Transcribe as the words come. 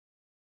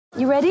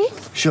You ready?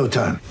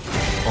 Showtime.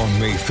 On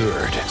May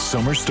 3rd,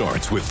 summer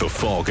starts with The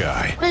Fall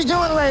Guy. Let's do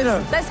it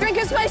later. Let's drink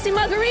a spicy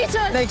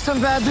margarita. Make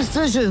some bad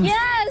decisions.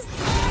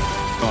 Yes!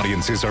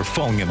 Audiences are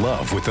falling in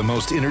love with the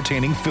most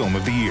entertaining film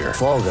of the year.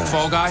 Fall Guy.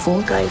 Fall Guy?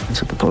 Fall guy.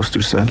 That's what the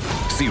poster said.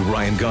 See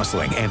Ryan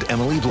Gosling and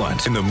Emily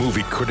Blunt in the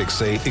movie critics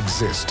say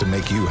exists to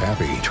make you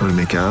happy. Trying to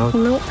make it out?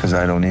 Nope. Because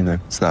I don't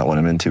either. It's not what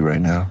I'm into right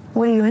now.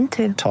 What are you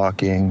into?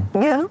 Talking.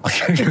 Yeah.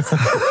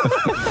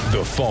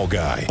 The Fall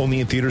Guy.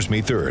 Only in theaters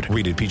May 3rd.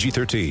 Rated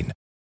PG-13.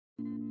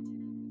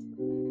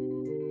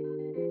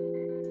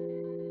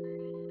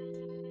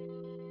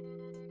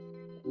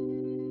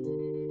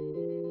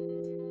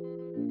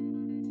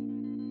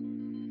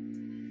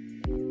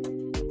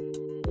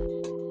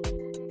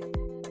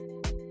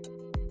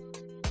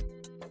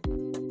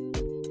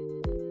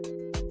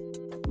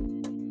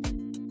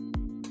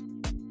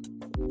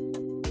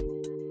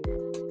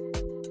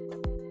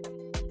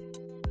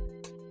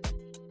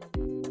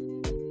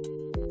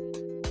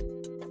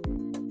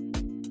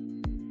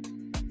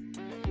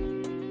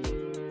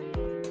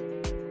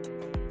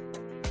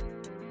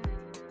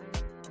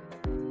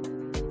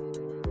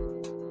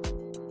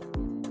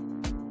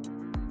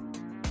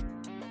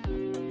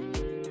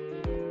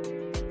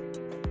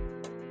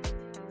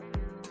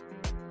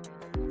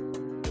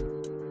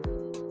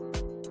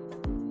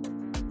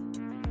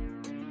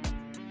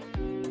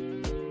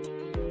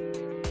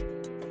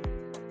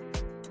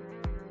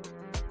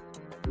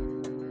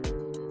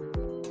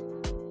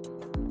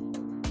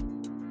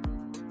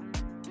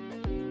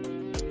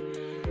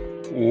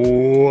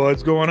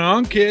 What's going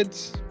on,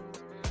 kids?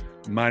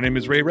 My name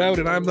is Ray Rout,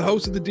 and I'm the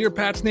host of the Dear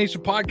Pats Nation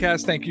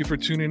podcast. Thank you for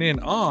tuning in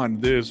on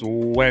this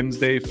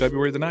Wednesday,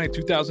 February the 9th,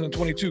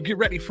 2022. Get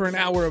ready for an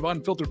hour of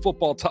unfiltered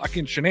football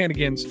talking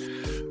shenanigans.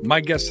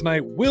 My guest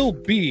tonight will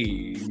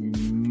be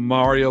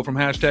Mario from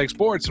Hashtag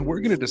Sports, and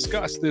we're going to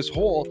discuss this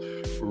whole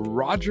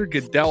Roger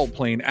Goodell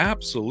playing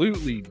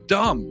absolutely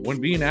dumb when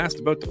being asked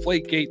about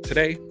Deflategate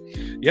today.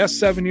 Yes,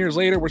 7 years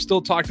later, we're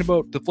still talking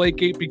about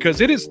Deflategate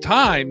because it is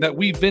time that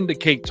we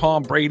vindicate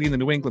Tom Brady and the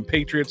New England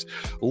Patriots.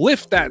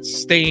 Lift that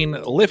stain,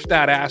 lift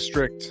that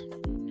asterisk.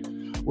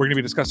 We're going to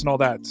be discussing all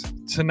that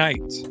tonight.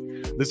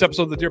 This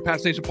episode of the Dear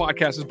Pats Nation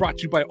podcast is brought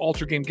to you by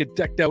Ultra Game. Get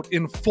decked out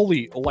in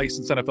fully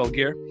licensed NFL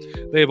gear.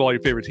 They have all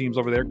your favorite teams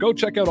over there. Go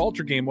check out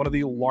Ultra Game, one of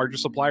the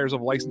largest suppliers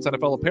of licensed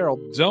NFL apparel.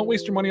 Don't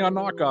waste your money on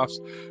knockoffs.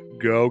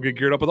 Go get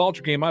geared up with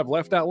Ultra Game. I've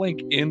left that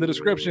link in the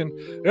description.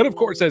 And of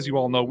course, as you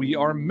all know, we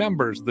are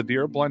members of the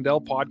Dear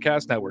Blundell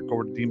Podcast Network.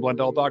 Over to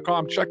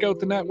DeanBlundell.com. Check out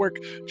the network.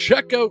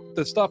 Check out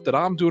the stuff that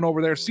I'm doing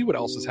over there. See what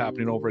else is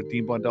happening over at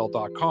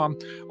DeanBlundell.com.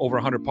 Over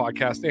 100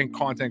 podcasts and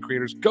content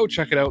creators. Go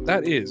check it out.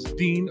 That is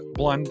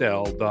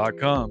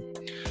DeanBlundell.com.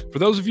 For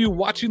those of you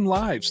watching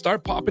live,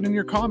 start popping in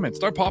your comments.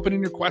 Start popping in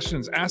your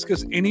questions. Ask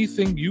us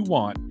anything you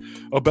want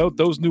about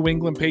those New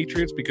England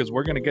Patriots because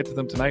we're going to get to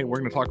them tonight. We're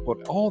going to talk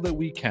about all that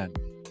we can.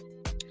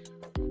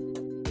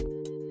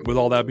 With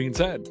all that being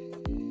said,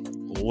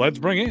 let's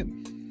bring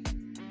in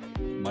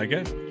Mike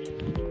in.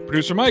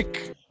 Producer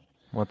Mike.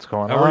 What's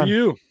going on? How are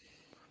you?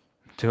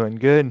 Doing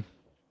good.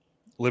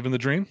 Living the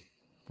dream?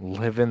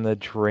 Living the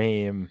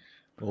dream.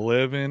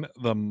 Living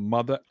the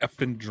mother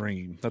effing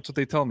dream. That's what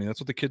they tell me. That's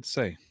what the kids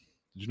say.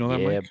 Did you know that,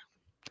 Mike?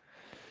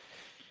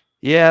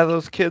 Yeah,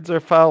 those kids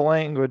are foul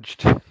language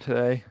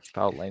today.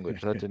 Foul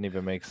language. That didn't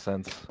even make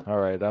sense. All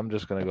right, I'm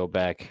just going to go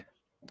back.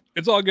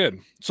 It's all good.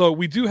 So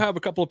we do have a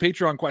couple of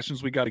Patreon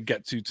questions we got to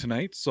get to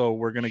tonight. So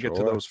we're going to get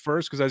to those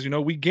first because, as you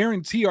know, we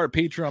guarantee our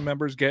Patreon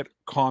members get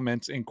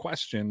comments and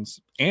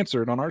questions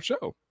answered on our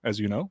show, as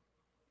you know.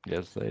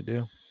 Yes, they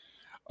do.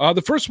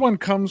 The first one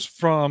comes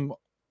from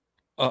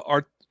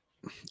I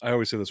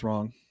always say this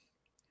wrong.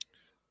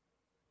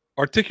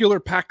 Articular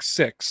Pack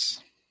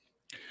 6.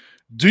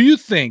 Do you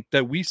think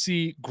that we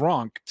see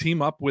Gronk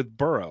team up with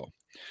Burrow?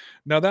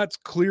 Now, that's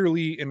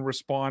clearly in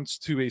response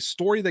to a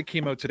story that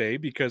came out today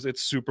because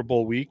it's Super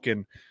Bowl week,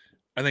 and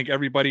I think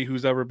everybody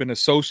who's ever been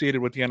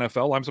associated with the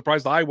NFL, I'm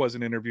surprised I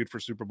wasn't interviewed for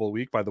Super Bowl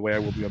week. By the way, I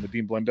will be on the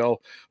Dean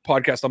Blundell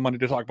podcast on Monday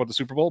to talk about the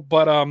Super Bowl,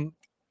 but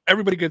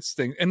everybody gets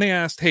things. And they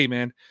asked, hey,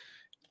 man,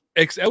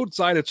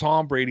 outside of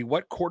Tom Brady,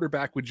 what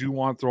quarterback would you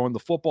want throwing the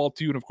football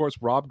to you? And, of course,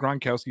 Rob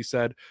Gronkowski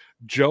said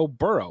Joe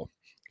Burrow.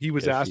 He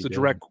was asked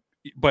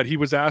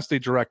a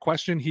direct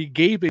question. He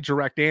gave a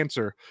direct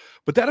answer.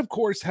 But that, of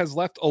course, has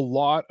left a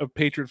lot of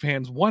Patriot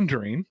fans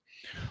wondering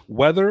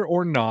whether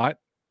or not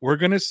we're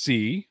going to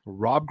see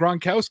Rob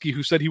Gronkowski,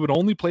 who said he would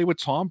only play with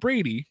Tom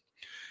Brady,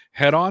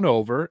 head on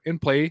over and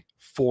play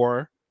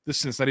for the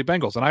Cincinnati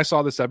Bengals. And I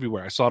saw this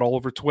everywhere. I saw it all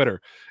over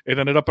Twitter. It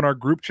ended up in our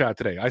group chat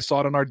today. I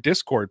saw it on our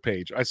Discord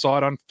page. I saw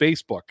it on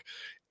Facebook.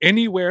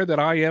 Anywhere that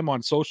I am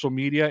on social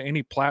media,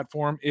 any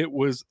platform, it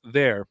was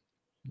there.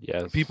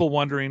 Yes. People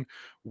wondering,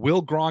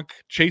 will Gronk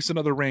chase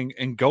another ring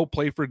and go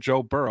play for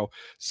Joe Burrow?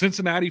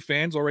 Cincinnati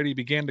fans already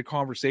began the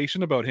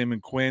conversation about him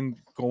and Quinn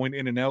going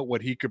in and out,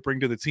 what he could bring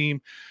to the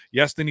team.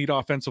 Yes, they need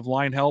offensive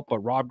line help, but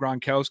Rob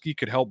Gronkowski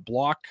could help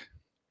block.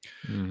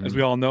 As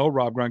we all know,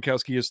 Rob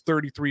Gronkowski is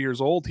 33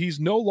 years old. He's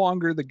no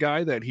longer the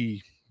guy that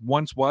he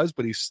once was,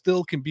 but he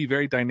still can be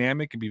very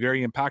dynamic and be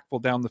very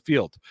impactful down the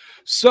field.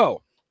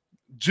 So,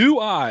 do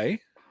I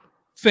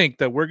think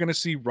that we're going to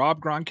see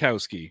Rob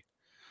Gronkowski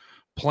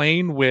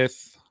playing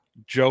with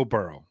Joe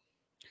Burrow?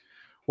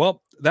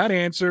 Well, that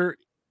answer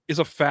is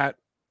a fat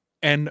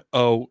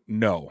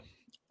no.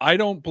 I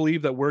don't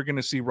believe that we're going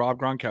to see Rob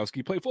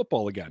Gronkowski play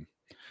football again.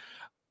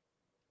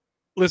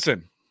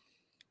 Listen,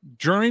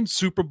 during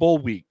Super Bowl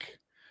week,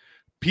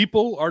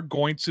 people are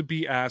going to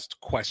be asked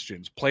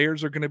questions.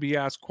 Players are going to be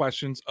asked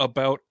questions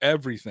about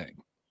everything.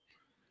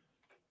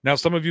 Now,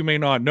 some of you may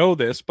not know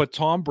this, but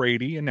Tom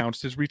Brady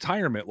announced his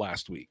retirement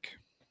last week.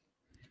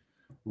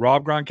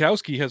 Rob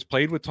Gronkowski has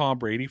played with Tom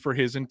Brady for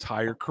his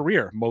entire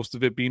career, most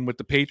of it being with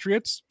the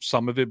Patriots,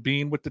 some of it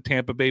being with the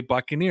Tampa Bay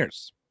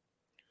Buccaneers.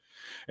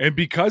 And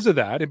because of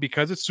that, and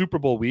because it's Super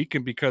Bowl week,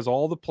 and because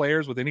all the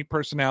players with any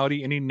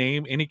personality, any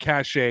name, any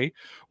cachet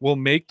will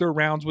make their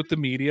rounds with the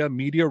media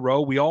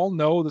row, we all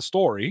know the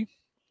story.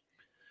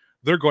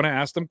 They're going to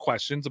ask them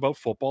questions about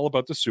football,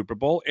 about the Super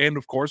Bowl. And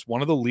of course,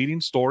 one of the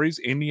leading stories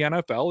in the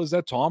NFL is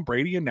that Tom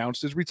Brady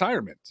announced his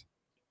retirement.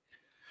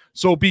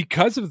 So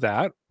because of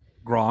that,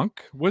 Gronk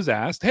was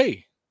asked,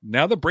 hey,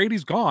 now that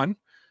Brady's gone,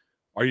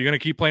 are you going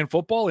to keep playing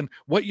football? And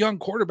what young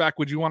quarterback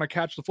would you want to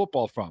catch the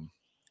football from?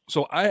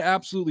 So I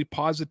absolutely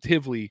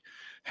positively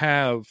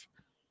have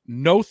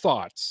no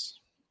thoughts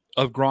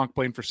of Gronk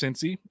playing for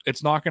Cincy.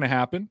 It's not going to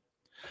happen.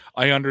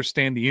 I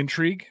understand the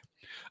intrigue.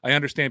 I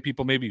understand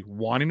people maybe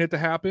wanting it to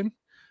happen.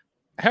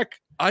 Heck,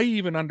 I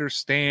even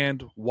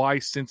understand why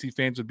Cincy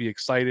fans would be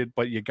excited,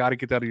 but you got to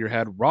get that out of your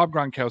head. Rob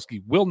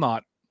Gronkowski will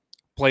not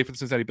play for the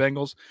Cincinnati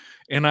Bengals,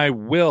 and I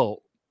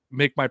will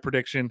make my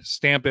prediction,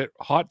 stamp it,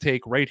 hot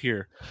take right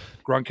here.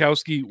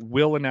 Gronkowski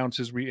will announce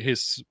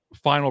his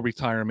final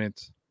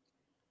retirement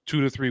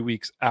 2 to 3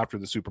 weeks after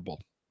the Super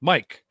Bowl.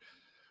 Mike,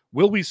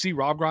 will we see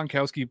Rob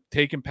Gronkowski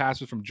taking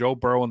passes from Joe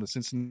Burrow in the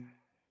Cincinnati?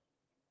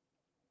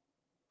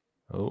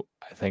 Oh,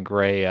 I think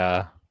Ray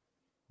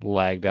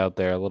lagged out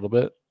there a little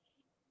bit.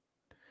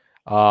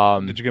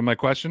 Did you get my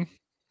question?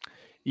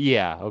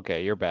 Yeah,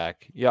 okay, you're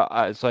back.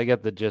 Yeah, so I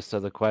get the gist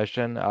of the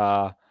question.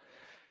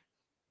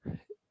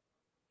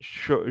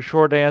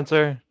 Short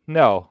answer,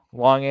 no.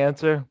 Long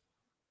answer,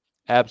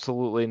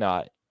 absolutely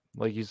not.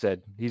 Like you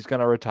said, he's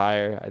going to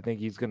retire. I think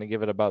he's going to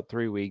give it about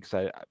 3 weeks.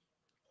 I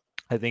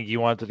think he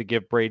wanted to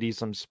give Brady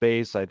some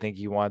space. I think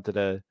he wanted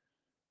to.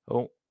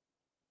 Oh,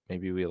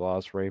 maybe we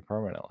lost Ray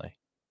permanently.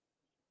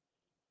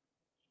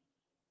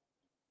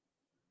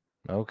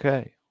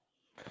 Okay.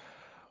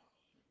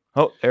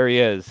 Oh, there he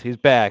is. He's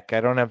back.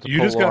 I don't have to You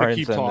put just got to Lawrence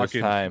keep in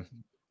talking. this time.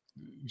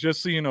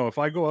 Just so you know, if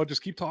I go out,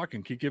 just keep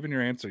talking. Keep giving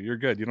your answer. You're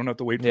good. You don't have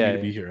to wait for me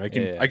to be here.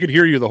 I could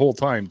hear you the whole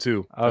time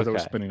too as I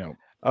was spinning out.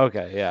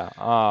 Okay, yeah.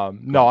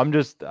 No, I'm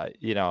just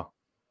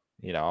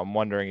I'm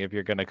wondering if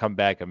you're going to come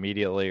back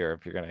immediately or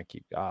if you're going to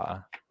keep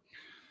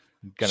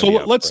So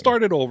let's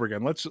start it over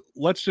again.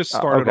 Let's just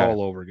start it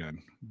all over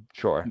again.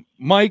 Sure.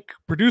 Mike,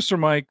 producer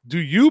Mike, do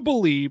you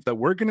believe that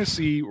we're going to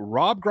see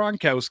Rob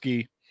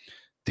Gronkowski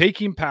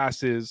taking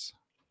passes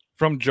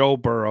from Joe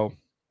Burrow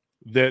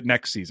the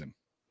next season?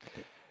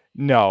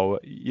 No,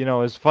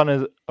 as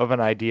fun of an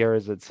idea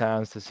as it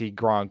sounds to see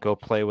Gronk go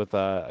play with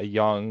a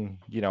young,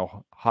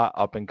 hot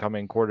up and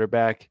coming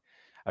quarterback,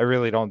 I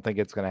really don't think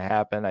it's going to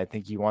happen. I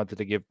think he wanted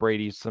to give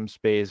Brady some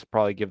space,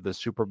 probably give the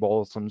Super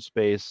Bowl some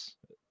space,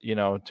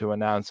 to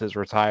announce his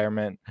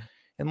retirement.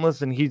 And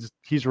listen,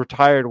 he's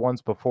retired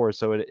once before,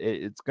 so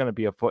it's going to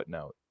be a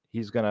footnote.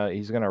 He's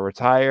gonna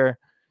retire.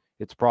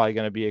 It's probably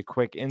going to be a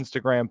quick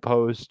Instagram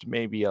post,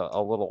 maybe a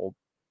little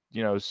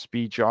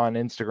speech on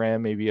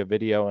Instagram, maybe a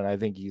video, and I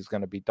think he's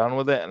going to be done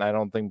with it. And I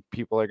don't think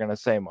people are going to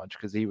say much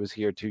because he was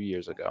here 2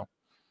 years ago.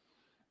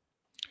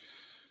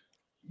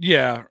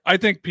 Yeah, I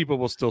think people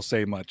will still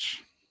say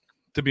much,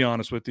 to be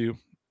honest with you.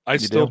 I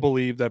still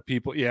believe that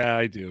people, yeah,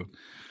 I do.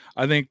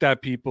 I think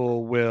that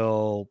people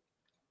will,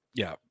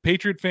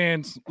 Patriot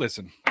fans,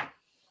 listen.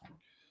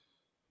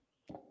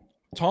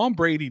 Tom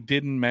Brady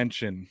didn't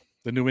mention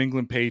the New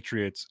England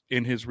Patriots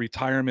in his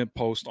retirement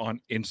post on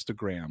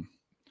Instagram.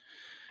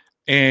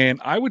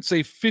 And I would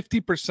say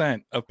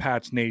 50% of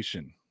Pat's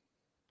Nation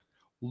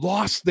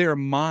lost their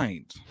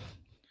mind.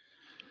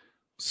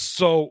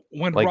 So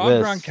when Rob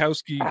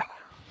Gronkowski,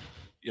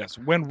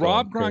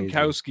 Rob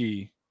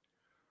Gronkowski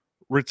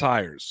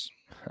retires,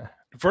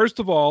 first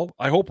of all,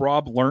 I hope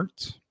Rob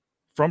learned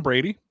from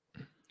Brady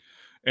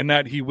and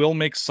that he will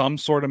make some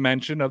sort of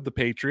mention of the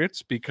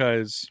Patriots,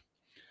 because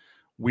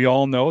we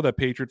all know that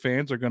Patriot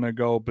fans are going to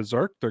go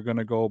berserk. They're going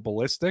to go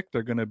ballistic.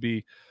 They're going to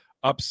be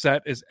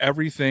upset as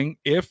everything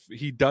if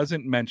he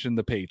doesn't mention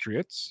the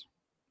Patriots.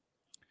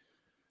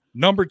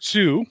 Number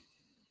two,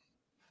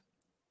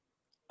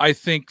 I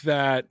think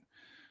that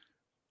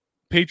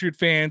Patriot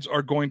fans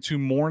are going to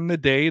mourn the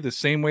day the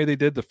same way they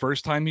did the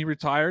first time he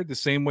retired, the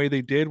same way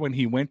they did when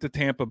he went to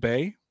Tampa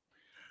Bay.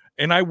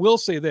 And I will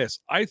say this,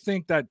 I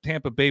think that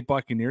Tampa Bay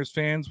Buccaneers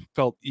fans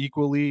felt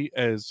equally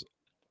as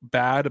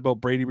bad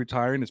about Brady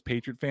retiring as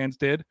Patriot fans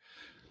did.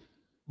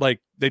 like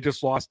they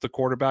just lost the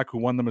quarterback who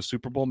won them a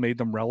Super Bowl, made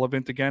them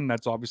relevant again.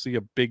 That's obviously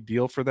a big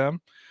deal for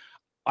them.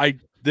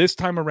 This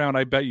time around,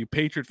 I bet you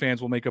Patriot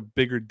fans will make a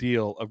bigger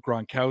deal of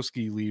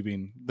Gronkowski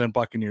leaving than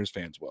Buccaneers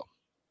fans will.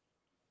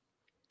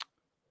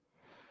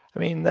 I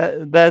mean,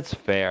 that's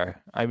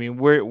fair. I mean,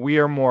 we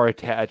are more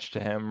attached to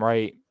him,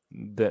 right,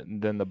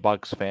 than the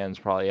Bucs fans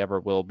probably ever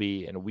will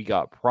be. And we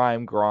got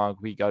prime Gronk.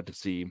 We got to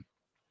see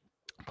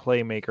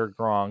playmaker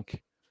Gronk.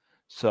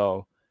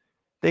 So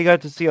they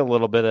got to see a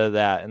little bit of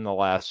that in the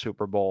last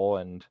Super Bowl,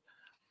 and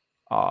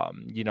a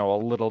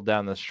little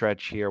down the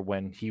stretch here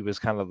when he was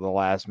kind of the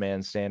last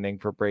man standing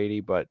for Brady.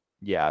 But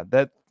yeah,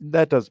 that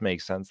does make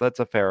sense. That's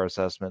a fair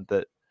assessment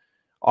that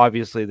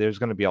obviously there's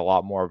going to be a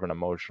lot more of an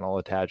emotional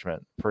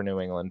attachment for New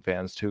England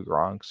fans to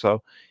Gronk.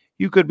 So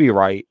you could be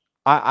right.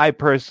 I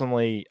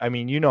personally, I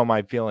mean,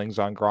 my feelings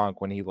on Gronk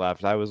when he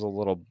left. I was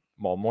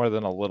more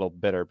than a little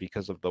bitter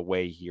because of the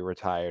way he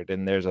retired.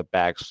 And there's a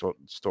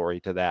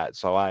backstory to that.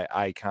 So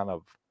I kind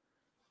of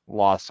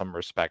lost some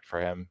respect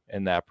for him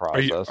in that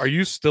process. Are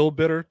you still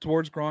bitter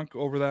towards Gronk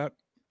over that?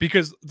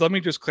 Because let me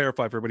just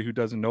clarify for everybody who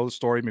doesn't know the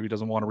story, maybe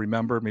doesn't want to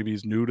remember, maybe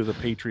he's new to the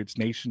Patriots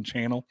Nation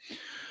channel.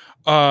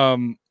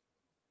 So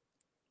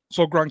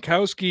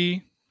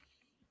Gronkowski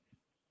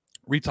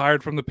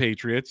retired from the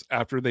Patriots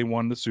after they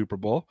won the Super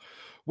Bowl,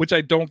 which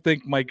I don't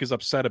think Mike is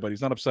upset about.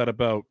 He's not upset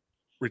about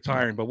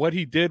retiring, but what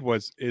he did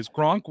is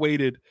Gronk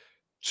waited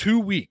 2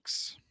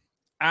 weeks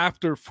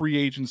after free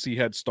agency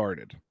had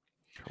started.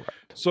 Correct.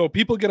 So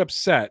people get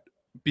upset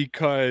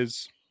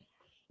because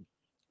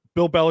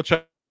Bill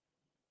Belichick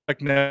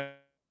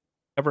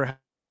never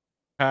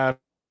had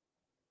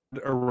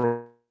a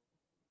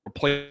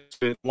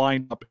replacement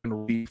lined up in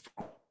relief.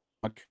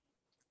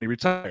 He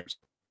retires.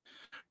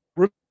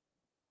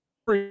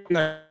 Ray,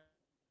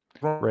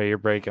 you're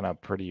breaking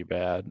up pretty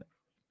bad.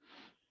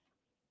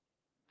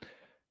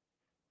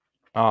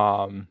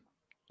 Am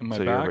I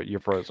so back? you're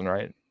frozen,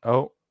 right?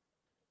 Oh,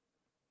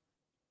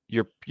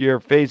 your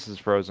face is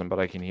frozen, but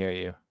I can hear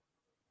you.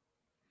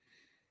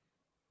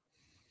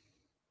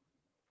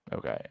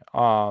 Okay.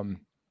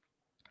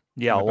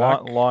 Yeah,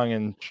 long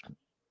and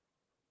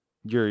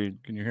you're.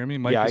 Can you hear me?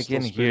 Mike, yeah, I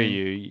can hear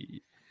you.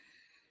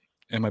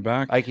 Am I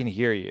back? I can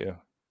hear you.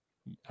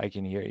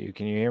 Can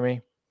you hear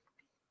me?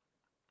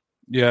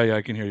 Yeah,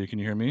 I can hear you. Can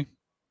you hear me?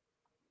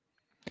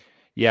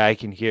 Yeah, I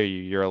can hear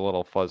you. You're a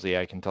little fuzzy.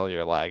 I can tell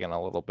you're lagging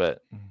a little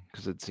bit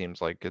because it seems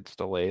like it's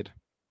delayed.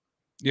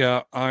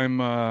 Yeah, I've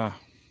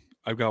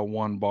got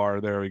one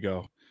bar. There we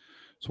go.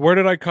 So where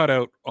did I cut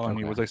out on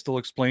you? Was I still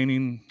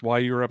explaining why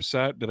you were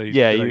upset? Did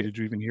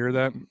you even hear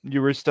that?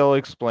 You were still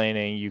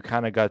explaining. You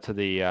kind of got to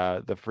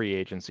the free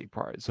agency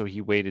part. So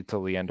he waited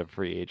till the end of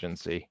free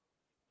agency.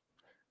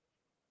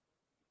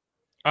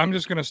 I'm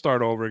just gonna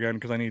start over again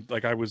because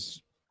I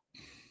was.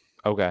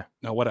 Okay.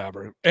 No,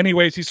 whatever.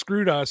 Anyways, he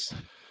screwed us.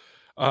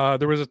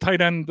 There was a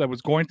tight end that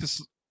was going to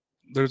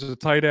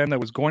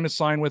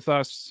sign with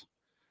us,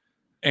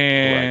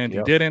 and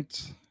he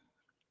didn't.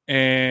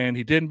 And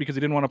he didn't because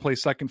he didn't want to play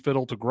second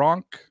fiddle to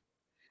Gronk.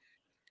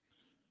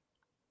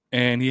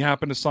 And he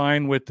happened to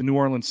sign with the New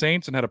Orleans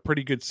Saints and had a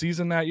pretty good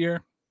season that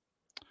year.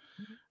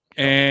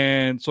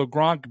 And so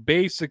Gronk,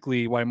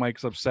 basically, why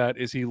Mike's upset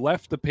is he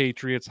left the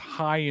Patriots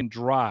high and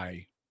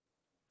dry.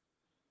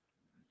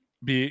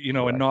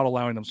 And not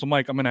allowing them. So,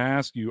 Mike, I'm going to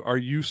ask you, are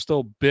you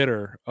still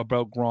bitter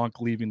about Gronk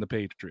leaving the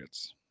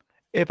Patriots?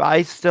 If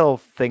I still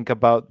think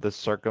about the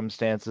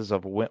circumstances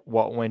of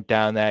what went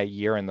down that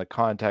year in the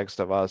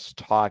context of us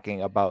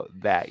talking about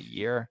that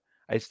year,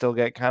 I still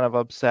get kind of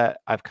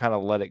upset. I've kind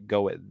of let it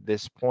go at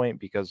this point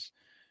because,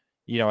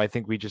 I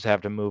think we just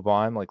have to move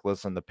on. Like,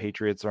 listen, the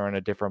Patriots are in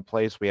a different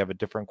place. We have a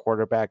different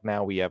quarterback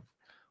now. We have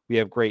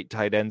great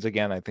tight ends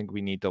again. I think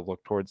we need to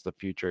look towards the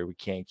future. We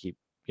can't keep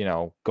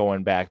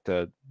going back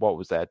to what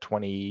was that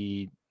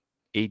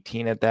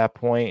 2018 at that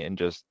point and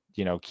just,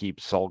 keep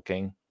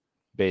sulking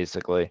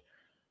basically.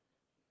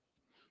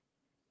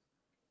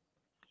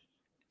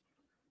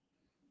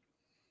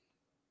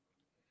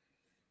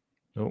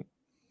 Oh,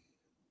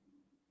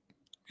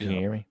 can you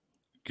hear me?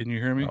 Can you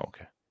hear me? Oh,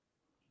 okay.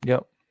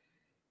 Yep.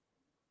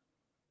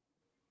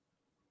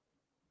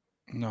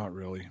 Not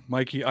really.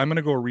 Mikey, I'm going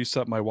to go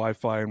reset my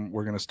Wi-Fi and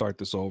we're going to start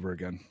this over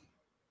again.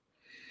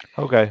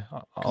 Okay.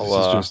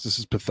 This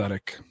is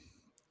pathetic.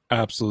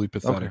 Absolutely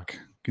pathetic. Okay.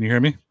 Can you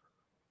hear me?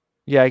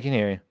 Yeah, I can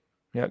hear you.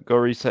 Yeah, go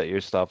reset your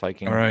stuff. I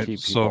can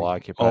keep people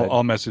occupied.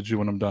 I'll message you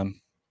when I'm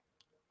done.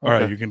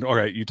 Okay. All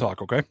right, you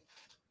talk, okay?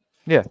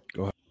 Yeah.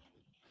 Go ahead.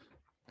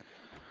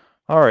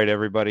 All right,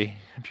 everybody.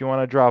 If you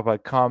want to drop a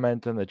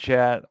comment in the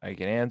chat, I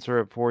can answer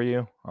it for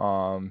you.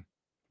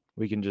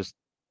 We can just,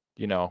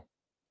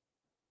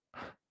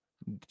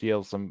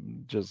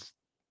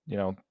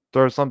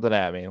 throw something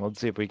at me.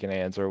 Let's see if we can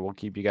answer. We'll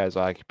keep you guys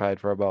occupied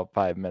for about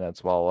 5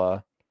 minutes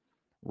while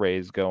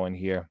Ray's going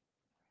here.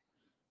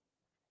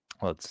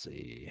 Let's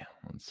see.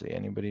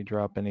 Anybody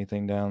drop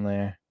anything down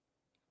there?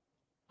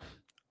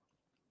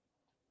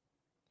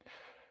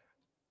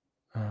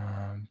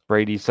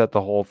 Brady set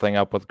the whole thing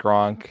up with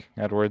Gronk,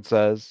 Edward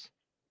says.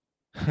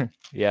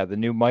 Yeah, the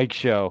new Mike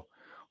show.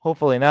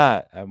 Hopefully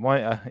not.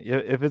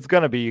 If it's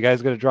gonna be, you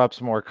guys gotta drop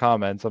some more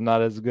comments. I'm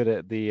not as good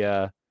at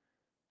the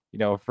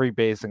free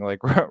basing like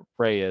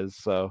Ray is.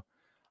 So,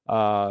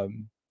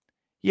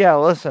 yeah,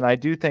 listen, I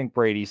do think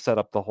Brady set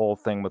up the whole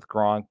thing with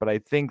Gronk, but I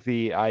think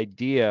the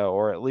idea,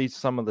 or at least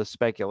some of the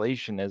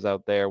speculation, is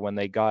out there when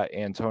they got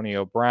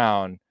Antonio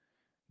Brown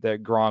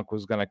that Gronk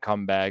was going to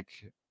come back,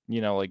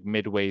 like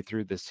midway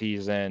through the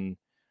season,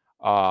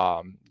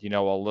 a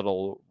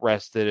little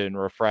rested and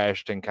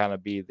refreshed and kind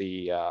of be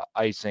the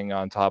icing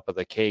on top of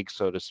the cake,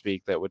 so to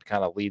speak, that would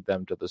kind of lead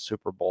them to the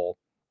Super Bowl,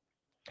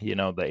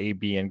 the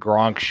AB and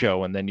Gronk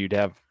show. And then you'd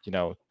have,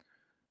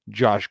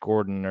 Josh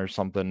Gordon or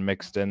something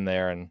mixed in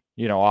there. And,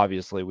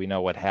 obviously we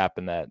know what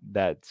happened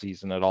that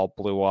season. It all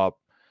blew up.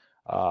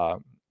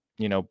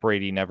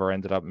 Brady never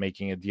ended up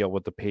making a deal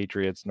with the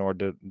Patriots, nor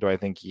do I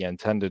think he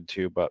intended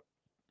to, but,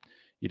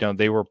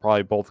 they were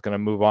probably both going to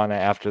move on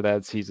after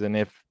that season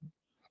if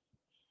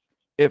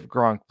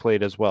Gronk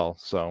played as well.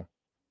 So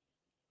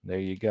there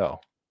you go.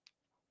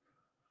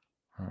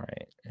 All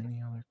right.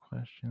 Any other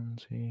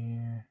questions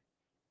here?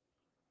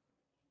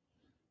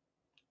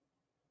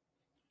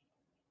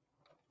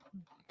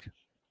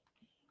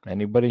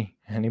 Anybody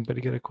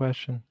get a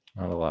question?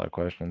 Not a lot of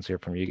questions here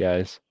from you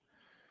guys.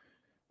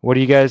 What do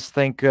you guys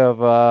think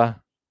of,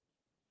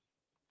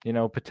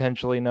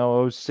 potentially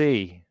no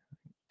OC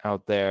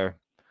out there?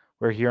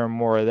 We're hearing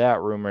more of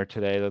that rumor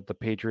today that the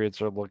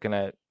Patriots are looking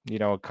at,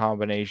 a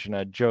combination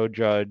of Joe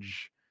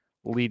Judge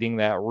leading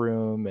that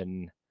room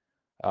and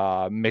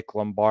Mick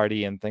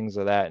Lombardi and things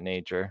of that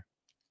nature.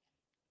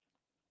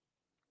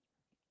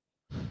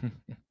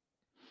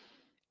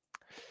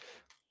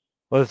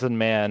 Listen,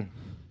 man.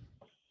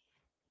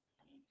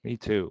 Me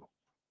too.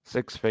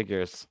 6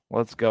 figures.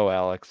 Let's go,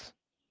 Alex.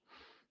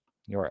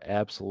 You are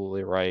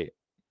absolutely right.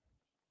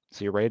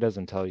 See, Ray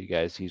doesn't tell you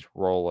guys he's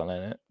rolling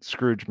in it.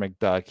 Scrooge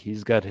McDuck,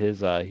 he's got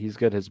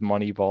his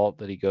money vault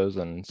that he goes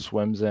and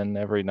swims in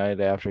every night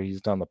after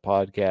he's done the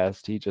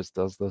podcast. He just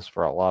does this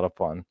for a lot of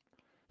fun.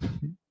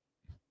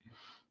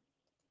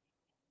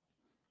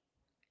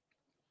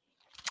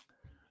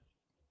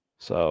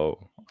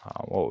 So,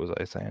 what was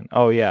I saying?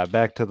 Oh yeah,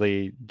 back to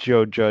the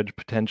Joe Judge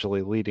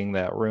potentially leading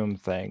that room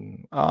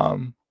thing.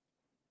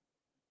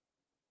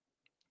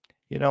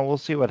 We'll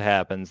see what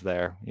happens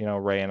there.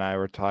 Ray and I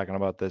were talking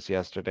about this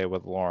yesterday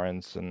with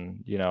Lawrence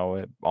and,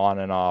 on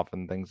and off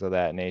and things of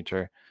that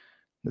nature.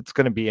 It's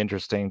going to be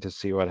interesting to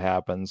see what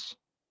happens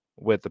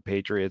with the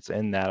Patriots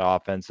in that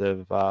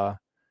offensive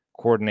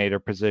coordinator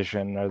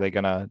position. Are they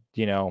going to,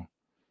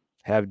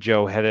 have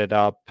Joe head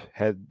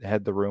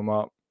the room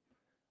up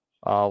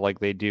like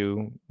they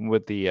do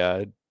with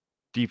the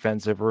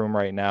defensive room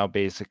right now,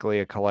 basically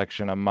a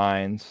collection of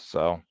minds.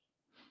 So,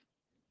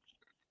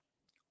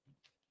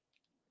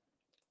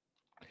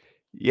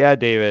 yeah,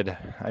 David.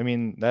 I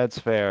mean, that's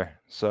fair.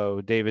 So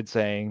David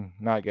saying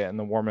not getting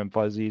the warm and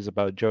fuzzies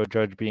about Joe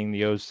Judge being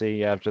the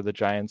OC after the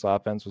Giants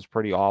offense was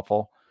pretty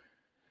awful.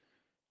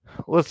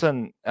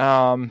 Listen,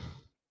 I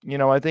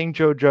think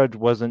Joe Judge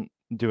wasn't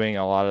doing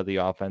a lot of the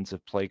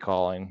offensive play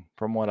calling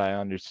from what I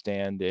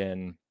understand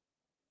in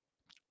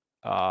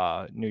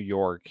New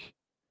York.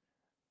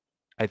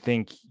 I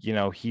think,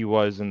 he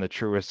was, in the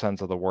truest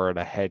sense of the word,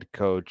 a head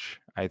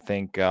coach. I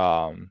think,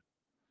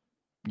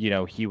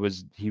 he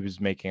was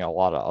making a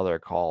lot of other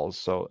calls.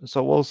 So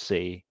we'll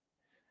see.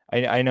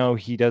 I know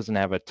he doesn't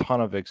have a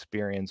ton of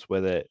experience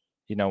with it.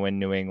 In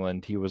New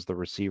England, he was the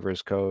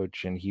receivers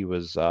coach and he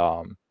was,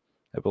 I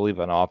believe,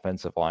 an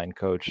offensive line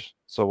coach.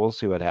 So we'll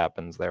see what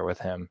happens there with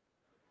him.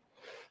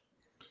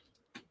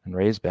 And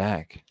Ray's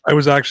back. I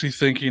was actually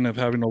thinking of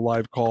having a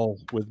live call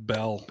with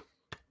Bell,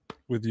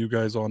 with you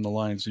guys on the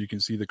line, so you can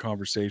see the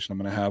conversation I'm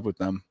going to have with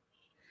them.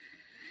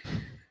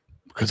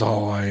 Because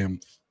I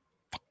am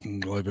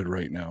fucking livid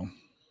right now.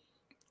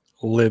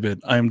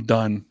 Livid. I'm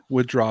done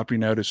with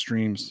dropping out of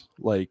streams.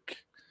 Like,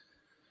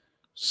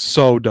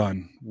 so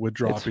done with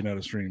dropping out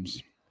of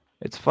streams.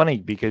 It's funny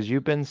because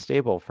you've been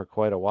stable for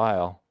quite a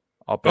while.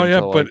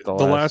 Until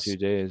the last 2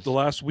 days. The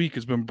last week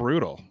has been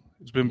brutal.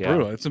 It's been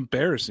brutal. It's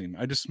embarrassing.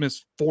 I just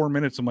missed 4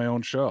 minutes of my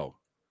own show.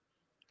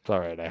 It's all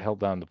right. I held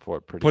down the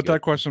fort pretty Put good. that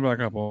question back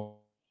up.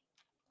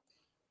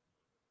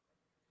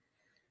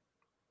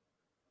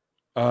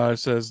 It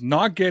says,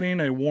 not getting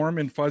a warm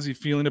and fuzzy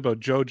feeling about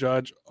Joe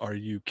Judge. Are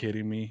you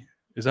kidding me?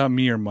 Is that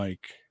me or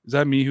Mike? Is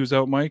that me who's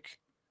out, Mike?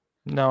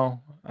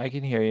 No, I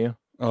can hear you.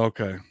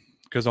 Okay.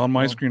 Because on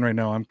my screen right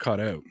now, I'm cut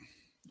out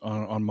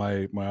on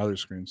my other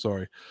screen.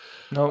 Sorry.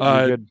 No,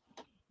 you're good.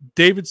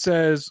 David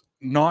says,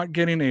 not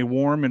getting a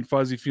warm and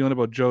fuzzy feeling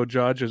about Joe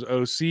Judge as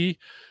OC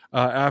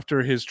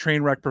after his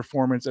train wreck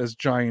performance as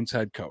Giants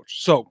head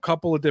coach. So, a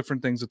couple of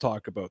different things to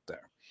talk about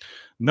there.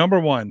 Number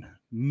one,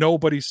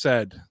 nobody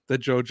said that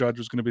Joe Judge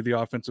was going to be the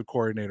offensive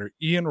coordinator.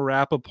 Ian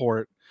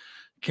Rappaport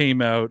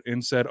came out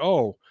and said,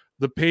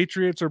 the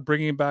Patriots are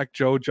bringing back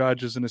Joe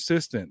Judge as an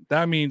assistant.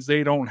 That means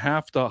they don't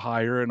have to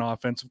hire an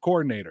offensive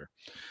coordinator.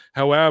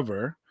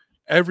 However,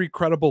 every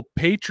credible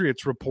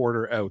Patriots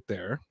reporter out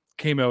there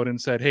came out and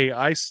said, hey,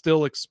 I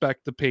still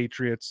expect the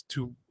Patriots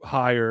to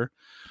hire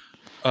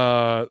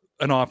an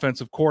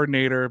offensive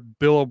coordinator,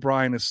 Bill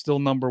O'Brien is still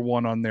number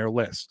one on their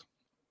list.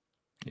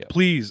 Yep.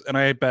 Please, and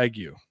I beg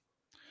you,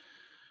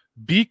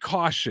 be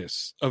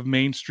cautious of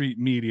Main Street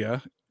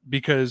media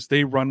because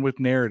they run with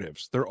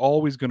narratives. They're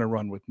always going to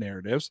run with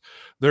narratives.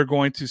 They're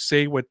going to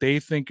say what they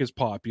think is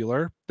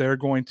popular. They're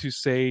going to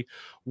say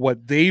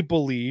what they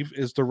believe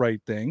is the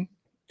right thing.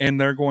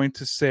 And they're going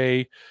to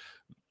say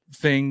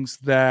things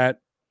that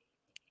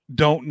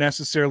don't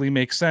necessarily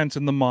make sense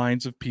in the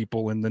minds of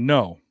people in the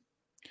know.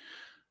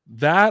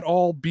 That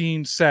all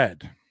being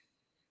said,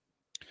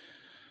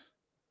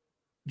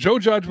 Joe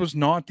Judge was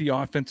not the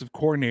offensive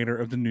coordinator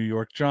of the New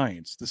York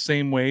Giants, the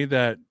same way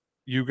that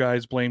you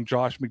guys blame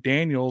Josh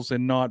McDaniels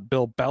and not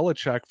Bill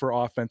Belichick for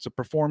offensive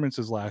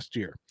performances last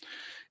year.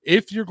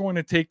 If you're going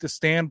to take the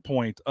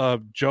standpoint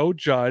of Joe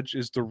Judge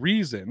is the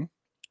reason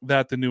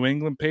that the New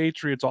England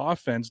Patriots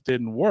offense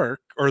didn't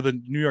work or the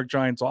New York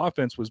Giants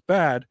offense was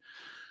bad,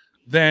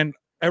 then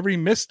every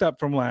misstep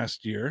from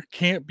last year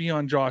can't be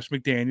on Josh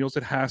McDaniels.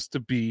 It has to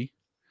be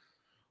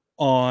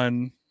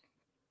on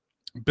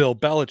Bill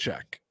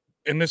Belichick.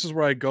 And this is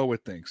where I go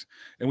with things.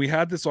 And we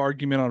had this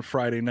argument on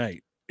Friday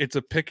night. It's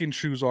a pick and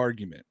choose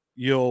argument.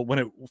 When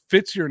it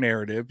fits your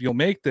narrative, you'll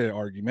make the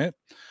argument.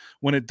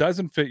 When it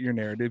doesn't fit your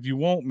narrative, you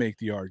won't make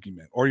the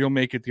argument, or you'll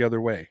make it the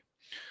other way.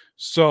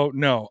 So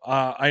no,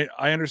 I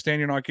understand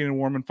you're not getting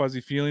warm and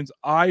fuzzy feelings.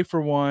 I,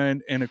 for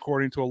one, and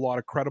according to a lot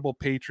of credible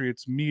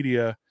Patriots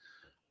media,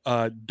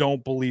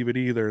 don't believe it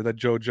either that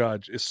Joe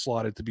Judge is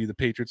slotted to be the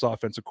Patriots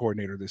offensive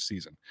coordinator this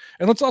season.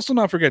 And let's also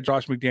not forget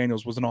Josh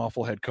McDaniels was an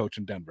awful head coach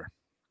in Denver.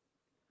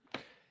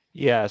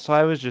 Yeah, so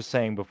I was just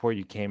saying before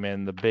you came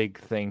in, the big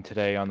thing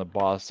today on the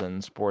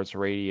Boston Sports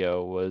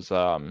Radio was,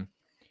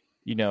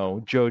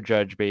 Joe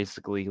Judge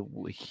basically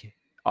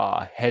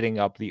heading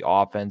up the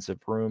offensive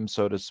room,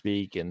 so to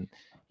speak, and,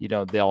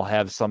 they'll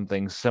have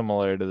something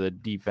similar to the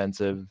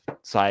defensive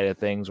side of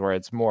things where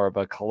it's more of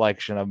a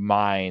collection of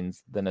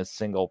minds than a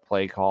single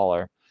play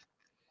caller,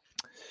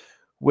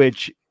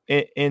 which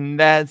in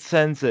that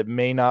sense, it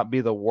may not be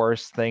the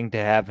worst thing to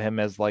have him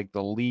as like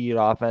the lead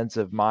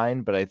offensive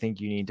mind, but I think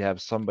you need to have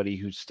somebody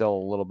who's still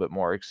a little bit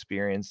more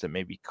experienced at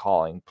maybe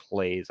calling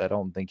plays. I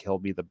don't think he'll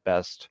be the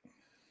best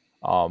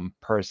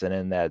person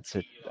in that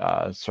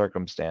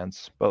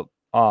circumstance. But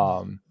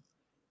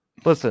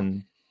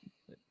listen,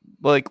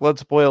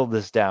 let's boil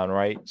this down,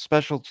 right?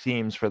 Special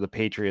teams for the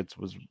Patriots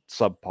was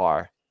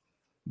subpar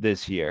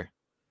this year,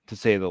 to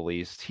say the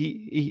least.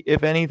 He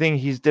if anything,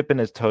 he's dipping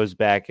his toes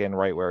back in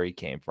right where he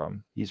came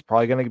from. He's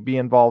probably going to be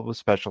involved with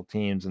special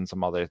teams and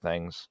some other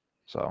things.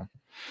 So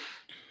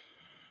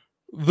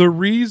the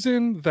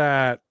reason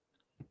that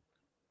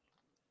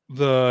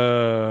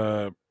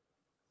so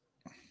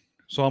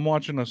I'm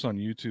watching us on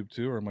YouTube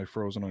too, or am I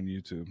frozen on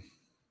YouTube?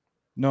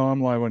 No,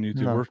 I'm live on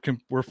YouTube. No.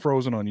 We're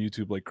frozen on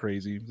YouTube like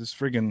crazy. This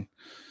friggin'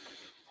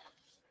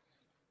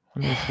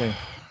 let me see.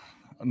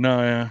 No,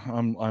 yeah,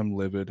 I'm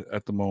livid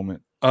at the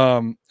moment.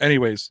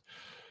 Anyways,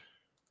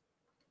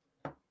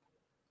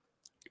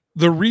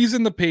 the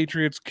reason the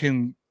Patriots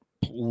can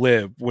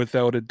live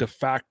without a de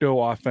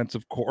facto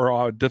offensive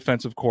or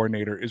defensive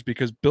coordinator is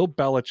because Bill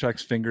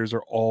Belichick's fingers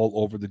are all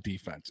over the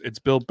defense. It's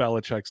Bill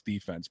Belichick's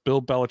defense.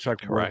 Bill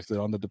Belichick works it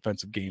on the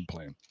defensive game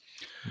plan.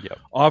 Yep.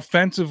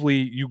 Offensively,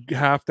 you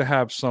have to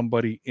have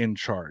somebody in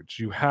charge.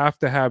 You have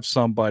to have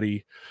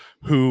somebody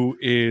who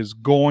is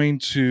going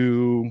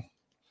to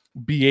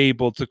be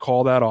able to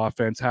call that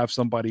offense, have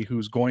somebody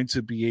who's going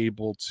to be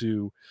able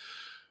to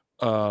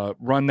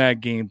run that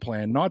game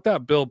plan. Not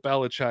that Bill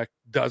Belichick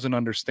doesn't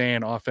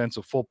understand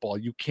offensive football.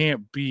 You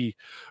can't be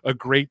a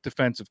great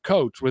defensive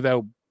coach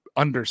without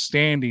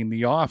understanding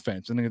the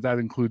offense, and that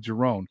includes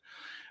your own.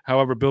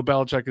 However, Bill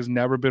Belichick has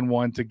never been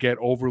one to get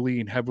overly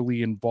and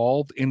heavily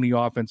involved in the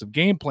offensive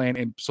game plan,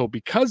 and so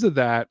because of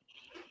that,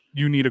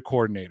 you need a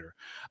coordinator.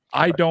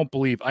 I don't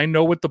believe. I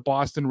know what the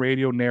Boston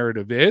radio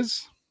narrative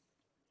is.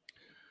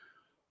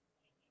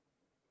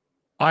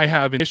 I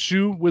have an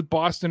issue with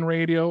Boston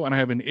radio, and I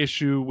have an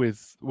issue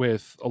with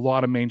a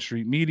lot of Main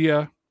Street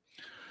media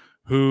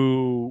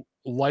who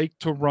like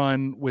to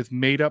run with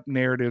made-up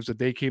narratives that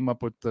they came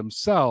up with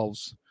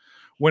themselves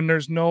when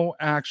there's no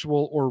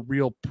actual or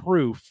real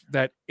proof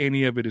that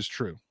any of it is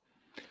true.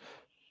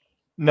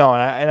 No,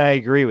 and I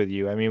agree with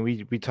you. I mean,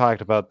 we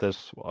talked about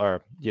this,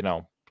 or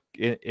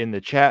in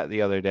the chat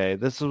the other day.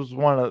 This was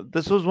one of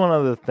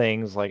the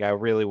things like I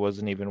really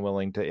wasn't even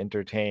willing to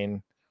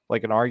entertain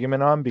like an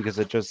argument on, because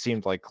it just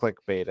seemed like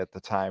clickbait at the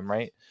time,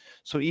 right?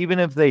 So even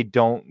if they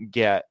don't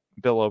get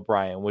Bill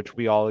O'Brien, which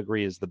we all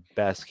agree is the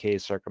best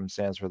case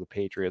circumstance for the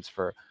Patriots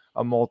for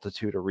a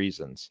multitude of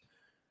reasons,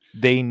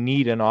 they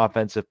need an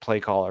offensive play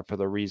caller for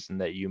the reason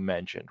that you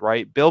mentioned,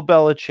 right? Bill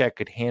Belichick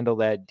could handle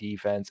that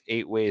defense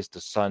 8 ways to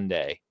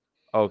Sunday,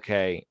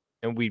 okay,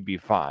 and we'd be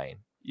fine.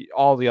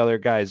 All the other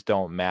guys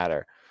don't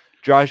matter.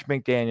 Josh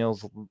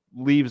McDaniels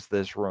leaves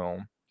this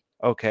room,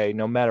 okay,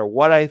 no matter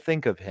what I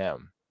think of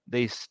him,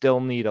 they still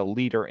need a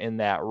leader in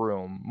that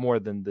room more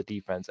than the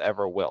defense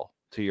ever will,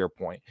 to your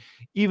point.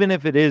 Even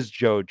if it is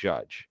Joe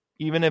Judge,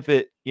 even if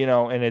it,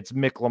 and it's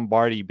Mick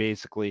Lombardi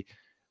basically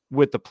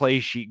with the play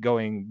sheet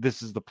going,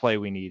 this is the play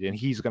we need, and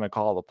he's going to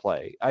call the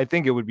play. I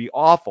think it would be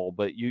awful,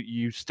 but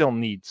you still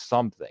need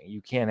something.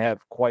 You can't have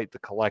quite the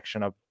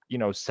collection of,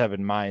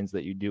 7 minds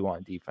that you do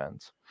on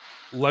defense.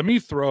 Let me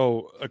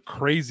throw a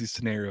crazy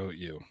scenario at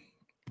you,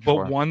 but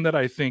Sure. one that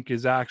I think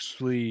is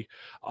actually,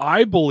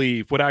 I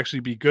believe would actually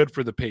be good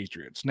for the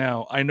Patriots.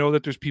 Now, I know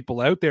that there's people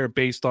out there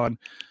based on,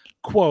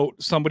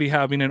 quote, somebody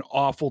having an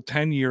awful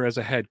tenure as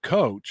a head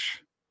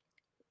coach,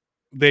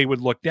 they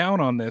would look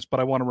down on this, but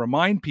I want to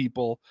remind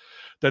people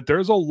that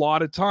there's a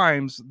lot of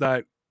times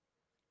that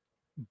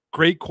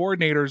great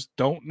coordinators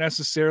don't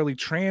necessarily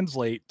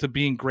translate to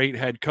being great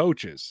head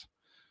coaches.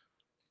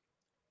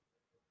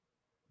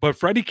 But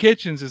Freddie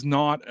Kitchens is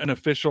not an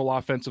official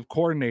offensive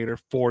coordinator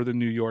for the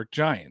New York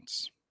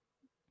Giants.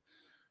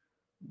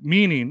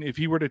 Meaning, if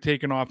he were to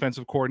take an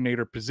offensive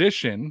coordinator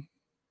position,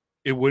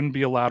 it wouldn't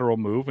be a lateral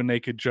move and they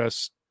could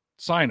just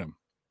sign him.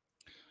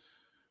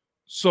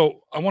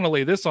 So I want to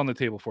lay this on the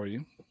table for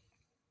you.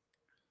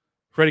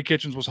 Freddie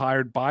Kitchens was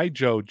hired by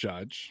Joe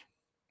Judge.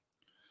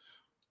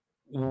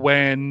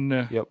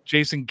 When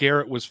Jason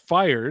Garrett was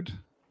fired,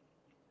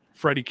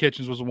 Freddie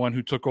Kitchens was the one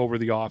who took over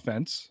the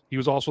offense. He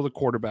was also the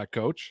quarterback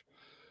coach.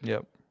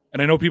 Yep.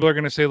 And I know people are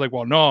going to say, like,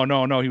 well,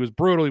 no, he was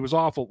brutal. He was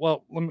awful.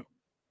 Well,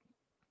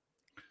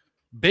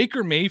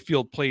 Baker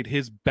Mayfield played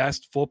his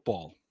best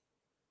football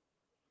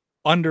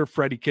under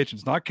Freddie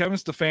Kitchens, not Kevin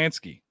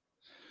Stefanski.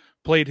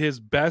 Played his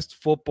best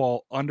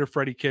football under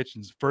Freddie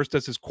Kitchens, first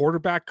as his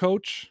quarterback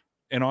coach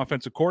and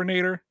offensive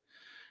coordinator,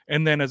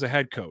 and then as a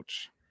head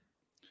coach.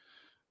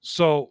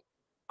 So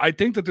I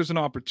think that there's an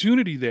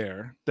opportunity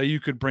there that you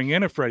could bring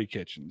in a Freddie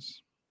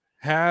Kitchens,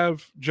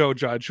 have Joe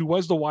Judge, who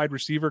was the wide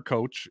receiver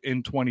coach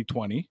in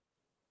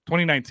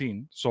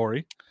 2019,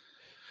 sorry.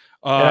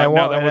 That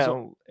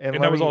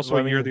was also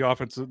a year the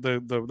offense,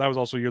 that was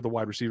also a year the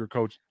wide receiver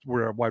coach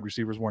where wide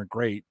receivers weren't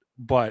great.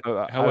 But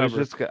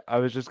however, I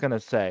was just gonna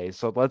say,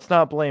 so let's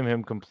not blame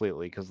him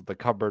completely, because the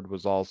cupboard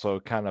was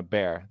also kind of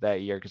bare that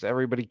year, because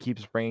everybody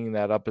keeps bringing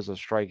that up as a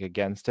strike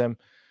against him.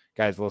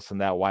 Guys, listen,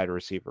 that wide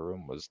receiver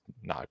room was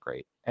not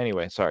great.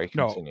 Anyway, sorry,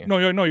 continue. No,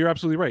 you're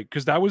absolutely right,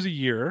 because that was a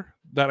year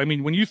that, I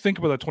mean, when you think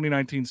about the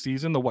 2019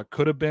 season, the what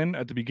could have been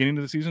at the beginning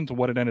of the season to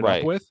what it ended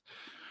up with,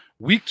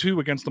 week 2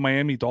 against the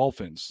Miami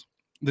Dolphins,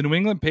 the New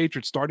England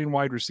Patriots starting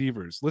wide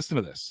receivers, listen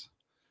to this,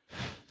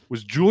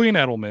 was Julian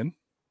Edelman,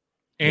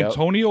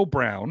 Antonio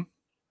Brown,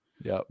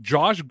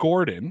 Josh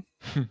Gordon,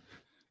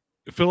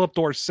 Philip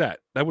Dorsett.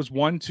 That was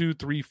 1, 2,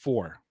 3,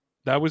 4.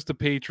 That was the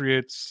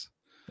Patriots.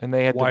 And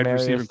they had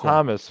Demaryius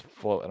Thomas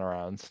floating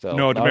around still.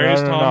 No,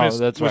 Demaryius Thomas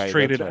was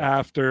traded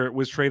after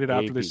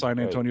AB, they signed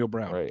Antonio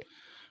Brown. Right.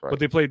 But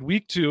they played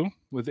week 2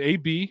 with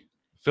AB,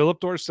 Philip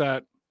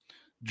Dorsett,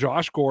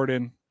 Josh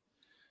Gordon,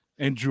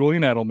 and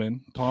Julian Edelman.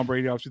 Tom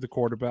Brady, obviously the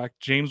quarterback.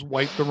 James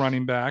White, the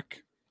running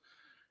back.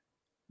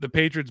 The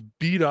Patriots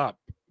beat up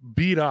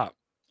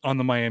on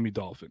the Miami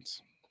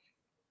Dolphins.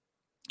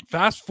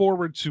 Fast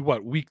forward to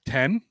week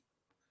 10?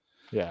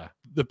 Yeah.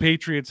 The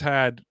Patriots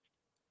had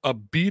a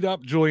beat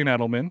up Julian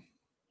Edelman,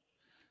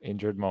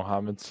 injured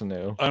Mohamed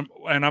Sanu,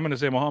 and I'm going to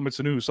say Mohamed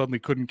Sanu suddenly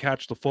couldn't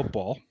catch the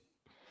football,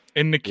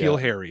 and N'Keal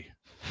Harry.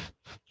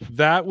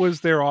 That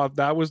was their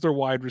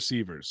wide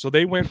receivers. So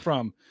they went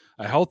from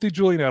a healthy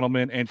Julian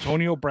Edelman,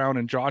 Antonio Brown,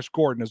 and Josh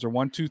Gordon as their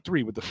 1, 2,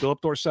 3, with the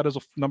Philip Dorsett as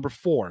a number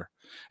 4.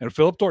 And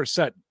Philip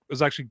Dorsett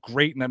was actually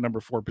great in that number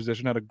 4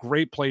 position, had a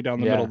great play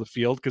down the middle of the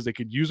field because they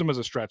could use him as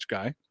a stretch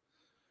guy.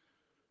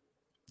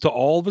 To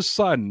all of a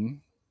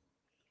sudden,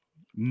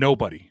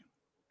 nobody.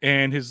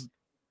 And his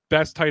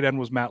best tight end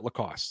was Matt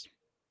Lacoste.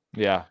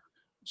 Yeah.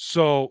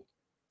 So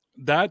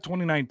that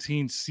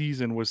 2019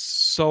 season was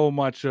so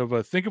much of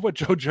a, think of what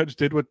Joe Judge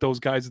did with those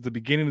guys at the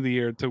beginning of the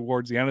year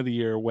towards the end of the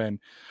year when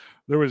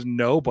there was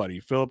nobody.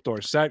 Philip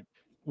Dorsett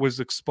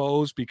was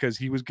exposed because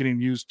he was getting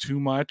used too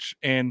much.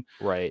 And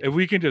if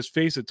we can just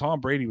face it, Tom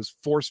Brady was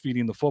force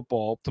feeding the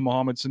football to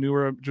Mohamed Sanu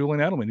or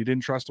Julian Edelman. He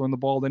didn't trust to run the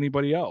ball to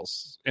anybody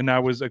else. And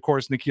that was, of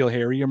course, N'Keal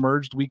Harry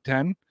emerged week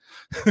 10.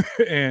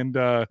 And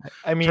I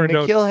mean,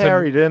 N'Keal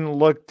Harry didn't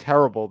look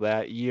terrible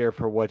that year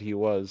for what he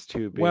was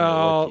too.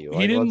 Well,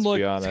 he didn't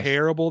look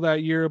terrible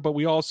that year, but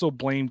we also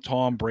blame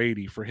Tom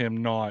Brady for him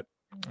not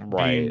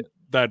being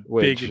that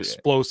big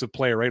explosive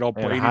player, right? Oh,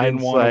 Brady didn't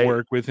want to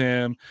work with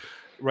him.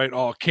 Right.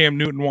 Oh, Cam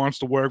Newton wants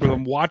to work with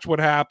him. Watch what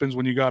happens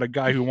when you got a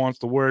guy who wants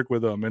to work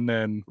with him. And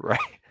then,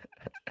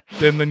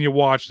 then you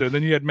watched it.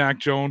 Then you had Mac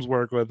Jones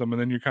work with him.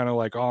 And then you're kind of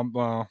like,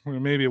 oh,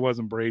 maybe it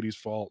wasn't Brady's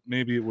fault.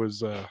 Maybe it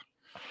was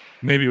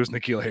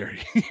N'Keal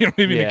Harry.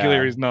 Maybe N'Keal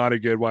Harry's not a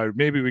good wide.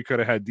 Maybe we could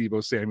have had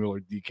Deebo Samuel or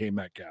DK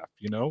Metcalf,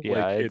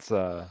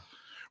 Yeah,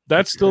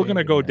 that's still going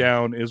to go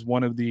down as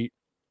one of the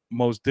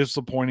most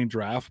disappointing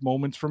draft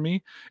moments for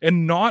me.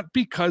 And not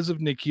because of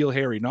N'Keal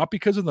Harry, not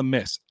because of the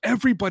miss.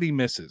 Everybody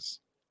misses.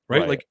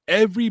 Right? Like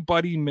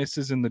everybody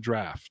misses in the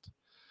draft.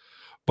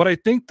 But I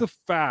think the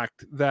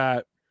fact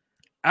that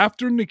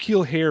after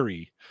N'Keal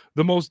Harry,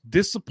 the most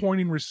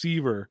disappointing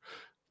receiver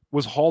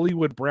was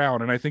Hollywood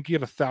Brown. And I think he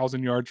had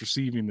 1,000 yards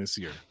receiving this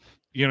year.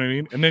 You know what I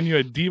mean? And then you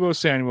had Deebo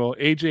Samuel,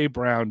 AJ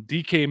Brown,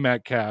 DK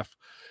Metcalf,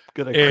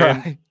 Gonna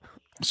And cry.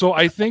 so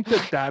I think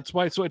that's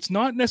why. So it's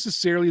not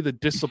necessarily the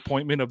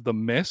disappointment of the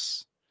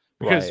miss,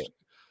 because Right.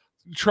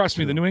 trust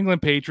me, the New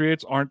England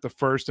Patriots aren't the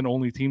first and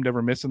only team to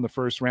ever miss in the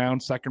first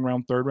round, second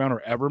round, third round,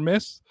 or ever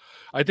miss.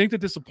 I think the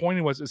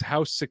disappointing is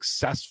how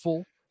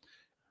successful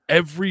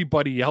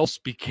everybody else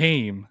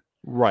became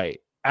Right.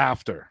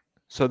 after.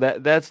 So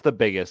that's the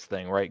biggest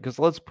thing, right? Because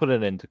let's put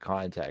it into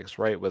context,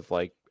 right? With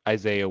like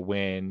Isaiah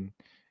Wynn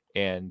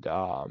and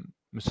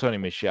Sony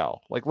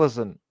Michel. Like,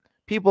 listen,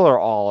 people are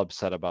all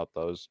upset about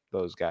those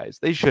guys.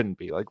 They shouldn't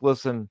be. Like,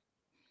 listen,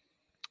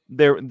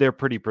 they're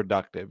pretty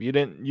productive. You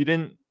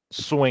didn't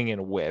swing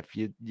and whiff.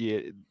 You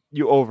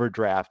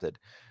overdrafted.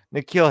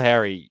 N'Keal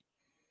Harry,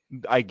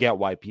 I get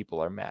why people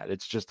are mad.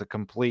 It's just a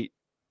complete,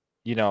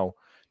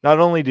 not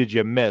only did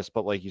you miss,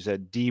 but like you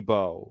said,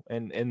 Debo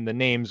and the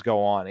names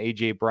go on.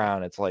 AJ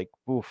Brown, it's like,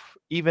 oof.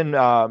 Even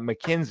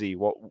McKenzie,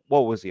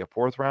 what was he, a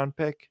 4th round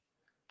pick?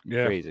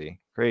 Yeah. Crazy.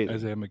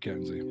 Isaiah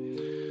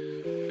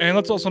McKenzie. And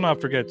let's also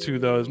not forget, too,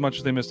 though, as much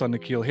as they missed on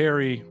N'Keal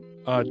Harry,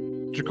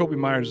 Jacoby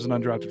Myers as an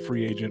undrafted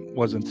free agent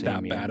wasn't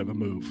that bad of a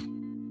move.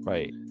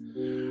 Right.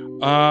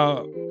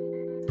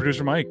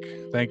 Producer Mike,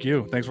 thank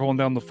you. Thanks for holding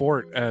down the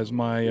fort as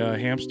my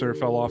hamster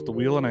fell off the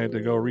wheel and I had to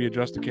go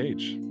readjust the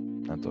cage.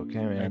 That's okay,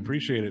 man. I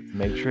appreciate it.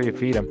 Make sure you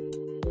feed him.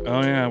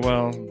 Oh, yeah.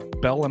 Well,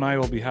 Belle and I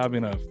will be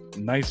having a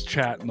nice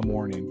chat in the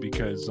morning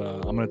because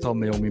I'm going to tell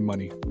them they owe me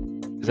money.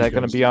 Is that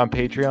going to be on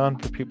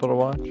Patreon for people to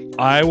watch?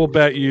 I will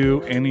bet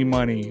you any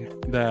money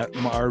that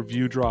our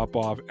view drop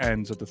off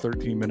ends at the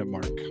 13-minute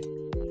mark.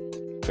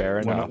 Fair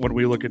enough. When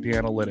we look at the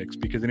analytics,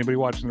 because anybody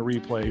watching the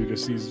replay who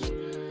just sees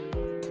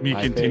me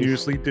My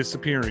continuously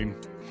disappearing,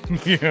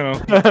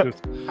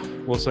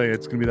 we'll say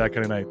it's going to be that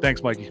kind of night.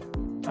 Thanks, Mikey.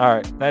 All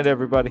right. Night,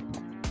 everybody.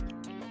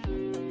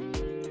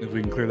 If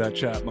we can clear that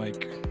chat,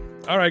 Mike.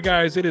 All right,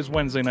 guys, it is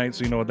Wednesday night,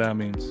 so you know what that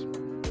means.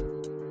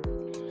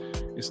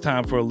 It's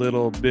time for a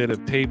little bit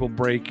of table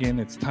breaking.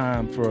 It's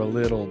time for a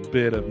little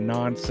bit of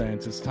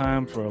nonsense. It's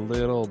time for a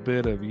little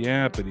bit of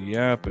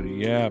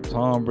yappity yap.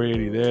 Tom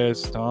Brady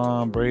this,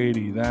 Tom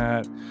Brady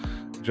that.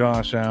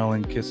 Josh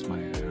Allen, kiss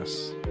my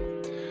ass.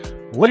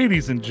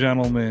 Ladies and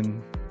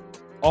gentlemen,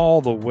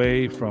 all the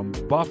way from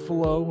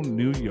Buffalo,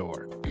 New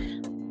York,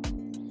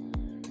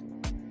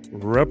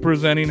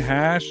 representing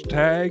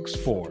hashtag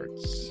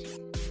sports,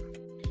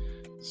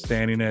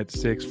 standing at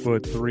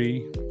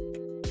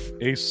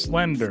 6'3", a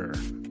slender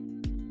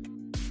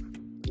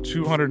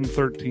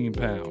 213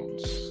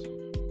 pounds.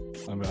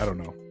 I don't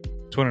know.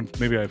 200,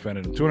 maybe I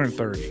offended him.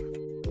 230.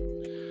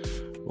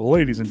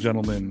 Ladies and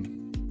gentlemen,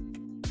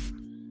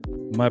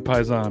 my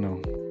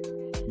paisano,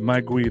 my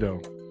Guido,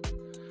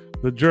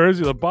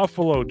 the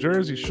Buffalo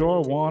Jersey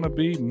Shore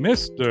wannabe,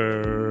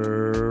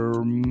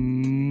 Mr.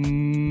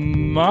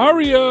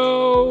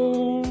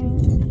 Mario.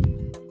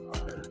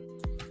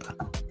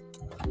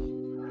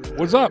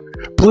 What's up?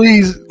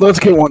 Please, let's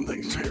get one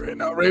thing straight right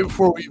now, right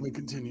before we even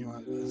continue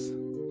on this.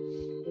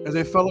 As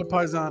a fellow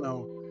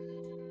paisano,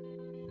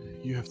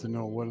 you have to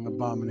know what an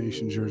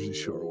abomination Jersey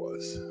Shore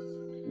was.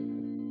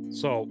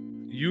 So,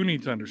 you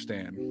need to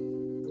understand.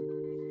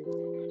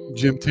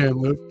 Jim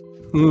Tanlip.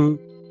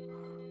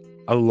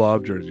 I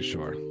love Jersey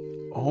Shore.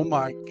 Oh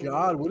my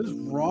God, what is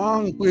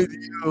wrong with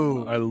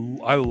you? I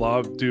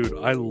love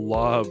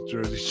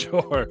Jersey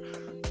Shore.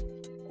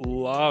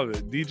 Love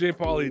it. DJ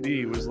Pauly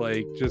D was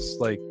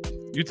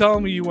you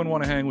telling me you wouldn't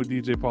want to hang with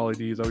DJ Pauly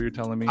D? Is that what you're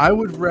telling me? I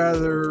would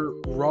rather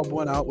rub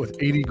one out with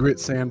 80 grit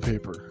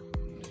sandpaper.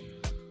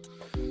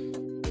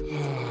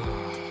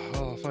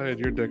 Well, if I had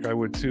your dick, I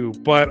would too.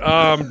 But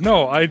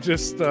no, I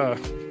just He's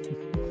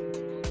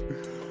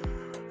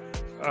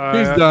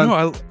done.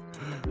 No,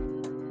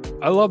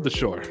 I love the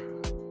Shore.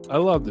 I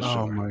love the Shore.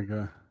 Oh my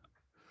God.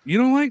 You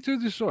don't like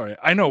Jersey Shore?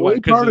 I know The why.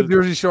 only part of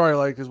Jersey Shore I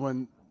like is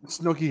when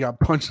Snooki got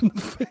punched in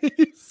the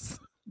face.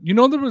 You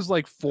know, there was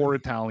like 4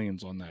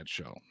 Italians on that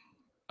show.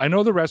 I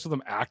know the rest of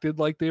them acted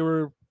like they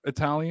were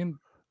Italian,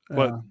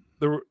 but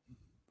there were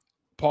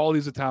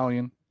Paulie's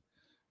Italian,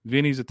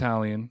 Vinny's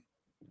Italian.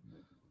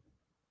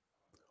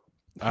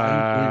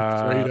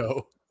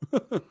 Fredo.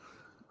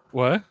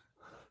 What?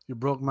 You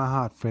broke my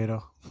heart,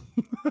 Fredo.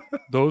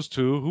 Those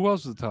two. Who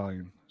else is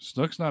Italian?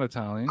 Snook's not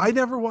Italian. I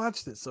never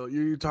watched it, so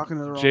you're talking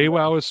to the wrong.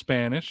 JWoww is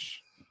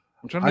Spanish.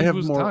 I'm trying to think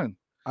who's Italian.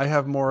 I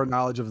have more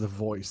knowledge of the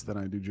voice than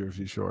I do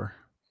Jersey Shore.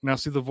 Now,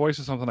 see, the voice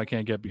is something I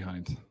can't get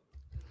behind.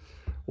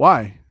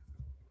 Why?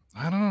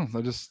 I don't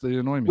know. They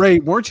annoy me. Ray,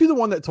 weren't you the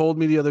one that told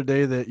me the other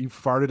day that you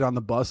farted on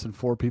the bus and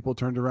 4 people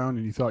turned around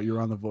and you thought you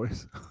were on The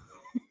Voice?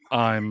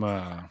 I'm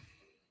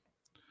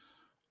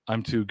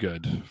too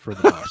good for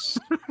the bus.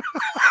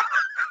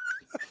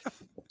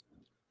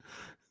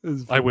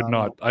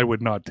 I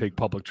would not take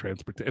public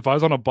transportation. If I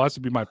was on a bus,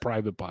 it'd be my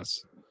private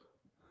bus.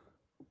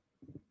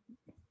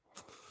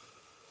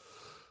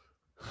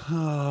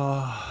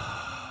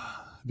 I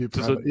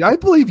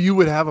believe you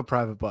would have a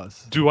private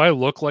bus. Do I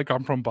look like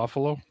I'm from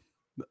Buffalo?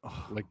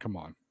 Like, come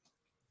on.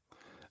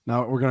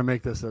 Now we're going to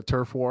make this a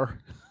turf war.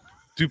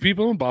 Do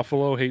people in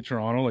Buffalo hate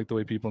Toronto like the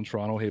way people in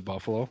Toronto hate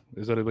Buffalo?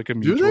 Is that like a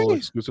mutual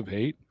exclusive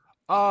hate?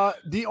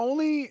 The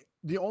only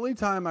The only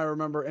time I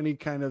remember any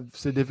kind of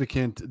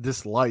significant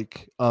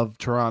dislike of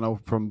Toronto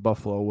from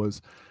Buffalo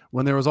was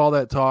when there was all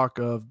that talk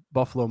of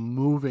Buffalo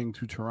moving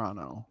to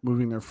Toronto,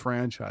 moving their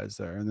franchise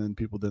there, and then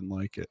people didn't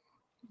like it.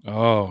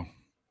 Oh,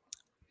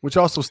 Which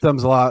also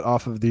stems a lot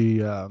off of the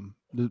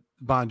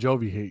Bon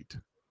Jovi hate.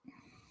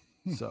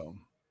 So,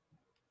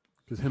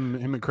 because him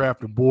and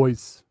Kraft are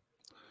boys.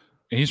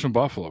 and he's from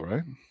Buffalo,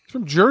 right? He's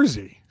from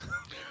Jersey.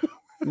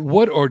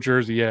 What or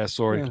Jersey? Yeah,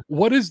 sorry. Yeah.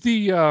 What is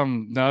the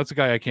no? That's a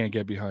guy I can't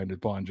get behind. Is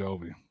Bon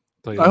Jovi.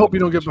 I hope you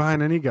don't get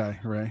behind any guy,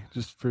 Ray.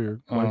 Just for your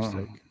wife's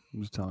sake.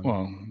 I'm just telling you.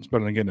 Well, it's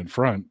better than getting in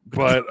front.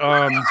 But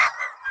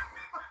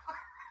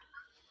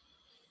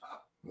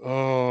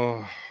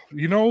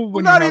you know when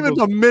We're not you have even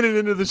those, a minute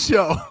into the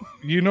show.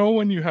 you know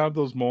when you have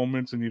those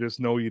moments and you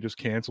just know you just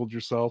canceled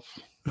yourself.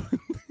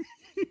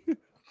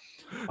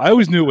 I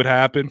always knew it would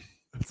happen.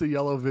 It's a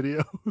yellow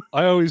video.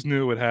 I always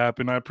knew it would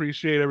happen. I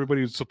appreciate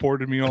everybody who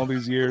supported me all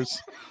these years.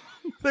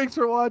 Thanks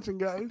for watching,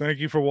 guys. Thank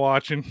you for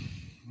watching.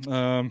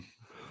 What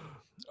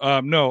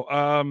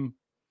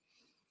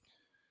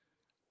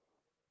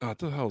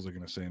the hell is I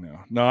gonna say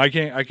now? No, I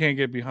can't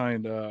get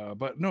behind.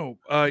 But no,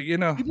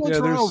 People in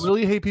Toronto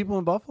really hate people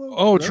in Buffalo?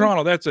 Oh, Really?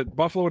 Toronto, that's it.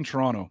 Buffalo and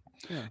Toronto.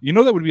 Yeah. You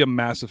know that would be a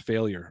massive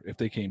failure if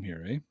they came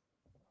here, eh?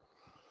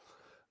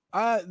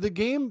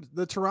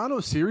 The Toronto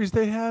series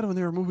they had when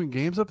they were moving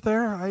games up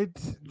there, I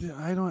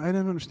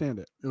didn't understand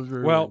it. It was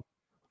very Well,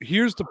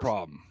 here's the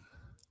problem,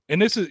 and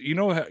this is you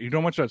know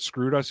how much that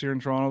screwed us here in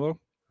Toronto though.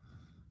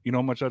 You know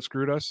how much that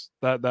screwed us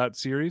that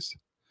series,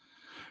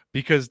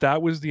 because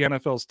that was the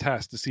NFL's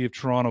test to see if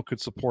Toronto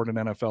could support an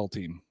NFL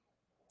team,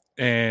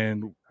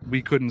 and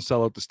we couldn't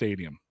sell out the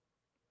stadium.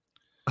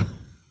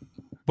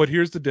 But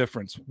here's the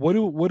difference: what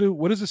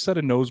does a set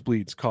of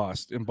nosebleeds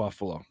cost in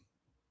Buffalo?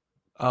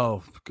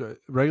 Oh, good.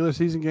 Regular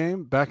season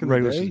game back in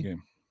Regular the day. season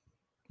game.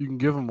 You can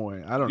give them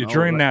away. I don't know.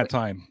 During Like, that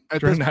time. at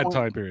During this that point-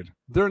 time period.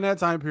 During that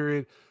time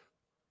period,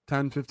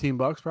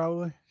 $10-15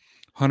 probably.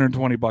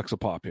 $120 a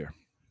pop here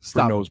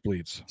Stop for it.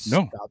 nosebleeds.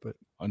 No, Stop it.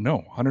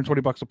 no, $120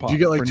 a pop. Did you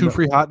get like for 2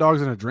 free hot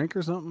dogs and a drink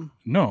or something?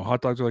 No,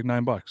 hot dogs are like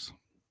 $9. McChicken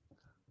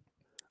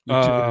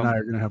and I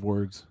are gonna have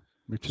words.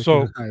 McChicken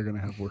so- and I are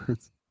gonna have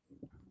words.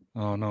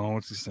 Oh no,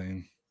 what's he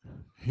saying?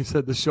 He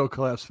said the show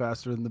collapsed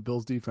faster than the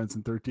Bills defense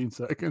in 13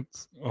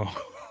 seconds. Oh.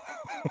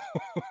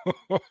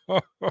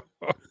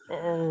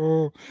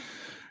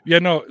 Yeah,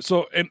 no.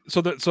 So that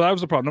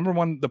was the problem. Number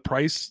one, the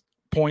price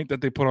point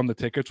that they put on the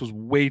tickets was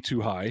way too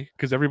high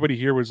because everybody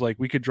here was like,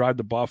 we could drive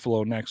to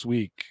Buffalo next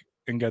week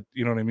and get,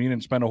 you know what I mean,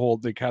 and spend a whole.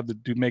 They had to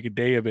make a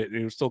day of it. And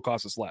it would still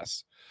cost us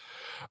less.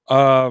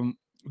 The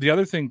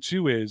other thing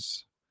too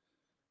is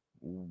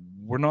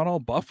we're not all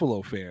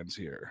Buffalo fans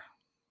here.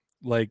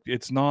 Like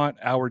it's not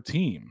our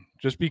team.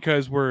 Just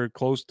because we're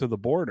close to the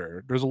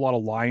border, there's a lot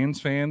of Lions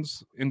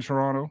fans in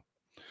Toronto.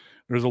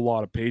 There's a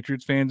lot of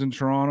Patriots fans in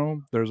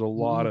Toronto. There's a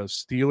lot of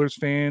Steelers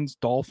fans,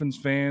 Dolphins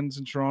fans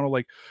in Toronto.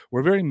 Like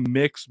we're a very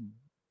mixed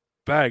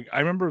bag.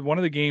 I remember one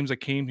of the games that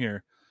came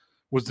here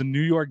was the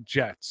New York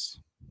Jets.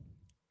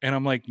 And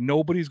I'm like,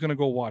 nobody's going to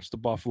go watch the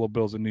Buffalo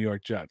Bills and New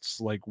York Jets.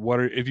 Like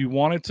if you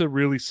wanted to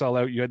really sell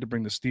out, you had to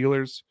bring the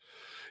Steelers.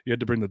 You had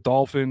to bring the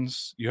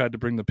Dolphins. You had to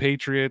bring the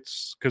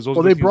Patriots because those.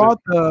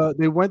 Well,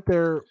 they went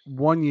there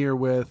one year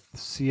with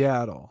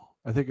Seattle.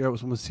 I think that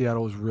was when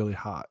Seattle was really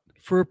hot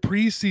for a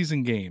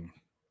preseason game.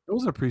 It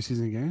wasn't a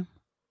preseason game.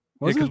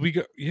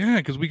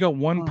 Because we got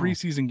one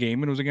preseason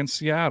game and it was against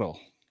Seattle.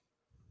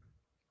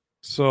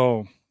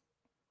 So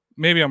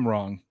maybe I'm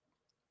wrong,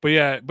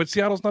 but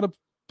Seattle's not a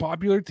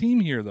popular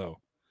team here though.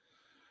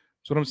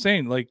 That's what I'm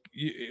saying. Like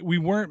we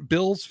weren't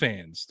Bills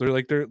fans. There's.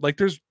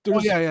 Oh,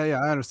 yeah.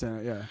 I understand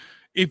it. Yeah.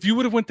 If you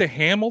would have went to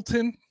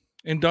Hamilton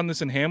and done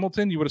this in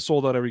Hamilton, you would have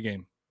sold out every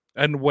game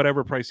and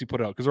whatever price you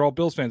put out because they're all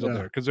Bills fans out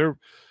there. Because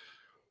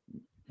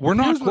we're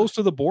not close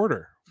to the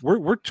border.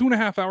 We're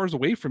 2.5 hours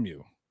away from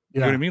you.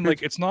 You know what I mean?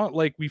 Like it's not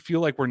like we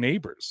feel like we're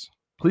neighbors.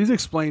 Please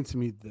explain to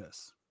me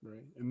this,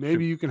 right? And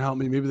maybe you can help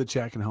me. Maybe the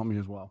chat can help me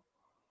as well.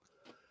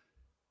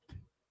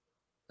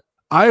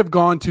 I have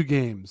gone to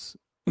games.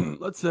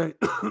 Let's say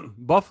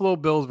Buffalo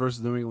Bills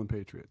versus New England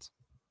Patriots.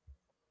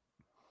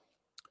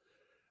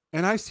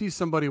 And I see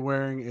somebody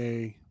wearing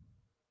a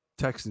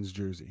Texans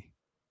jersey.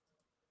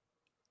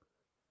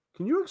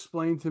 Can you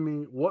explain to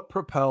me what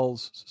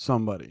propels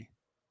somebody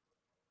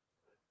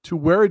to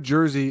wear a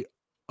jersey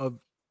of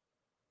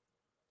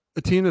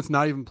a team that's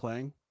not even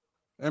playing?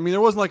 I mean,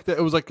 there wasn't like that.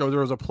 It was like there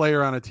was a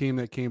player on a team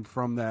that came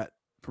from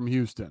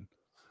Houston.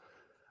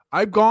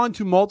 I've gone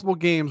to multiple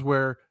games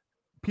where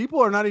people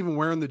are not even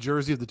wearing the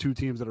jersey of the two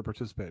teams that are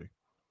participating.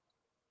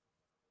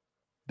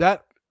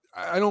 That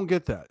I don't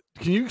get that.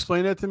 Can you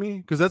explain that to me?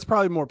 Because that's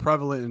probably more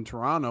prevalent in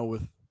Toronto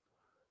with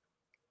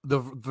the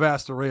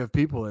vast array of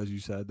people, as you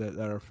said, that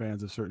are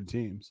fans of certain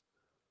teams.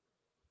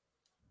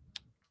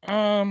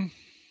 I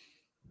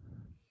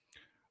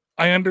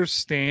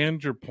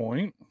understand your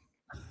point.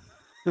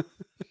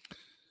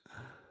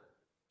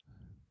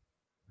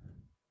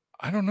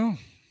 I don't know.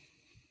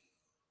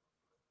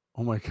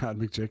 Oh my God,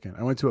 McChicken.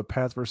 I went to a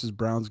Pats versus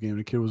Browns game and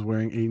a kid was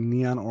wearing a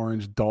neon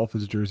orange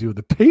Dolphins jersey with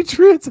the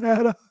Patriots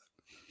hat on.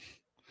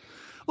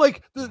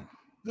 Like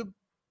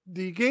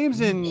the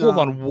games in Hold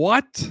on,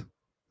 what?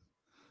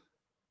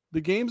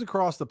 The games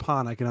across the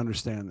pond, I can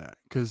understand that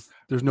because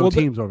there's no Well,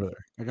 teams over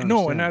there. I can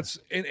No, and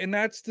understand and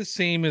that's the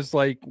same as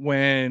like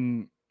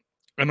when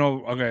I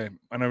know. Okay,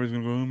 I know everyone's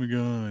gonna go, oh my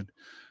God,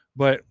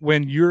 but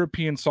when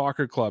European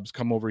soccer clubs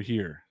come over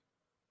here,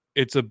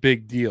 it's a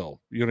big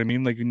deal. You know what I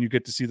mean? Like when you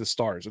get to see the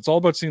stars, it's all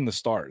about seeing the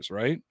stars,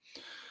 right?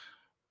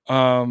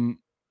 Yeah,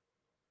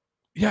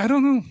 I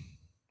don't know.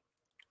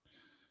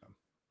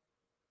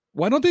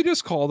 Why don't they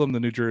just call them the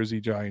New Jersey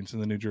Giants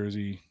and the New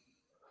Jersey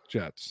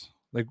Jets?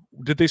 Like,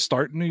 did they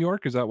start in New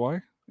York? Is that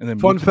why? And then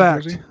Fun moved to New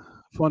fact. Jersey?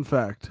 Fun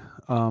fact.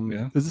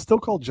 Yeah. Is it still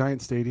called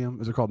Giant Stadium?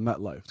 Is it called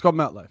MetLife? It's called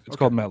MetLife. It's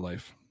called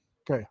MetLife.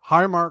 Okay.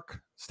 Highmark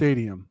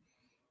Stadium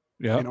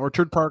Yeah. in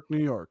Orchard Park,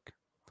 New York,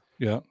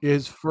 Yeah.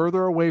 is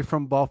further away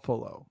from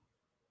Buffalo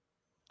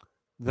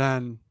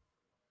than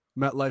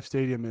MetLife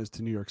Stadium is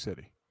to New York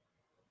City.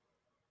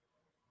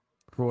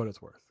 For what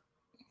it's worth.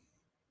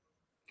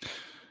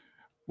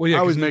 Well, yeah. I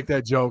always 'cause make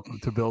that joke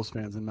to Bills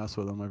fans and mess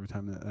with them every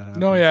time that happens.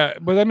 No, yeah,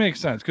 but that makes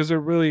sense because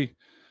they're really.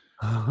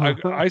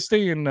 I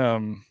stay in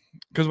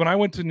because when I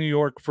went to New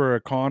York for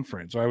a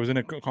conference, or I was in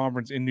a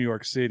conference in New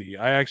York City,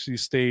 I actually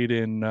stayed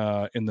in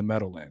the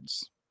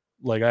Meadowlands.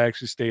 Like I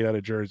actually stayed out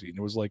of Jersey, and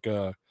it was like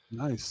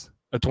Nice.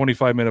 a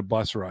 25-minute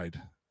bus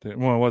ride.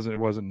 Well, it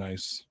wasn't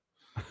nice.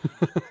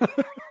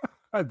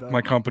 I bet.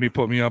 My company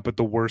put me up at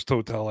the worst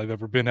hotel I've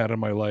ever been at in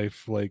my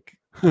life. Like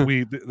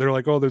they're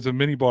like, oh, there's a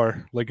mini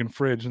bar like in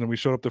fridge, and then we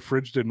showed up, the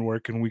fridge didn't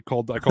work, and we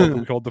called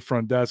the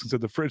front desk and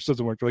said the fridge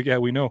doesn't work. They're like, yeah,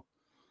 we know.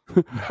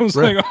 I was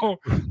like, oh,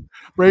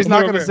 Ray's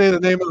not okay. going to say the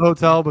name of the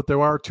hotel, but there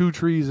are 2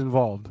 trees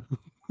involved.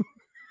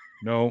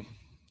 no,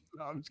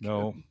 I'm just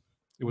no,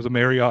 it was a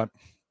Marriott.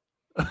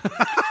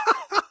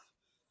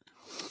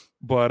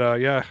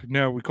 But yeah,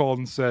 no, we called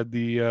and said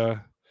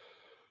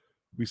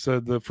we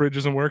said the fridge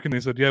isn't working. They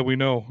said, yeah, we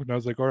know. And I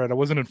was like, all right, I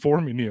wasn't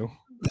informing you.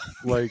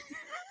 Like,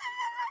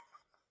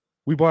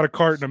 we bought a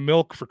carton of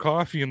milk for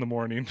coffee in the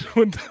morning.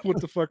 What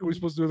the fuck are we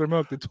supposed to do with our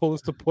milk? They told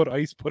us to put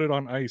it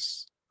on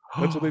ice.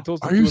 That's what they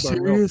told us to Are do you with our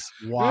milk. serious?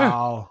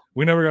 Wow.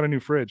 We never got a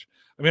new fridge.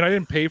 I mean, I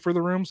didn't pay for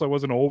the room, so I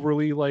wasn't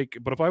overly like,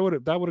 but if that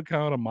would have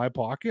come out of my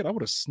pocket, I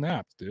would have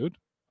snapped, dude.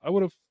 I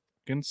would have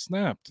fucking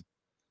snapped.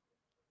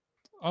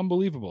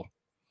 Unbelievable.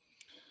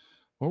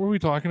 What were we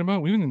talking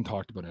about? We haven't even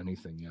talked about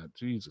anything yet.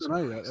 Jesus. Not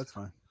yet. That's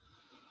fine.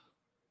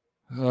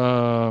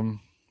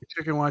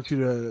 Chicken wants you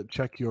to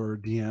check your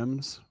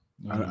DMs.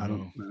 I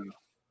don't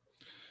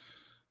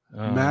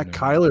know. Mac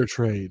Kyler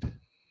trade.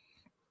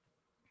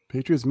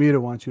 Patriots media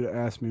wants you to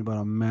ask me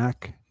about a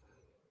Mac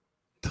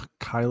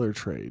Kyler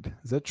trade.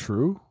 Is that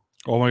true?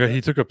 Oh my God,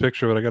 he took a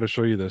picture of it. I got to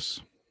show you this.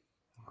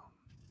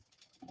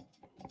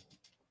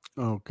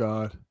 Oh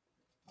God.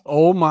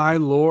 Oh my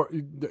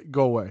Lord.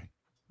 Go away.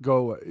 Go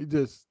away.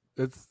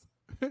 It's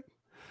you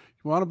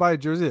want to buy a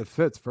jersey that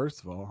fits,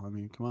 first of all. I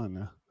mean, come on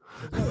now.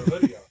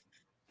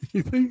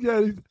 You think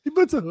he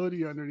puts a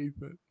hoodie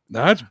underneath it.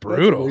 That's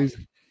brutal. That's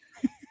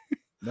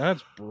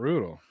That's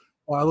brutal.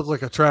 Well, I look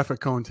like a traffic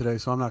cone today,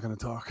 so I'm not going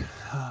to talk.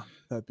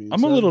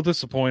 I'm a little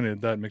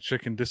disappointed that Mike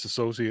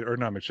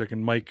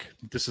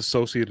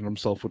disassociated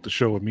himself with the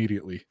show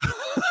immediately.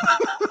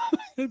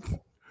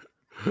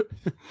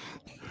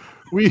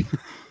 We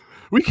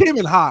came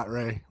in hot,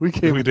 Ray. We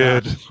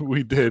did.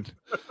 We did.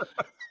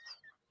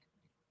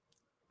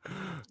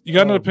 You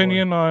got an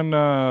opinion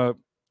on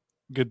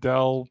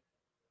Goodell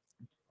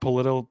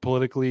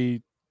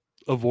politically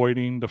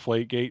avoiding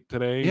Deflategate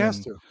today? He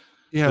has to.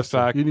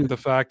 The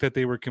fact that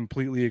they were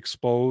completely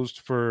exposed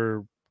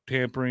for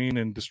tampering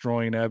and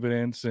destroying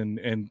evidence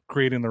and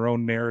creating their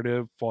own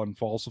narrative on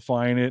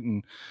falsifying it,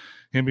 and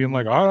him being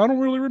like, I don't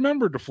really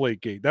remember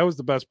Deflategate. That was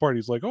the best part.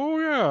 He's like, oh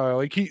yeah,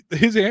 like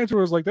his answer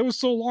was like, that was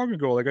so long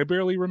ago, like I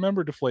barely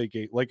remember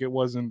Deflategate, like it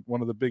wasn't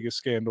one of the biggest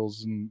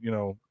scandals, and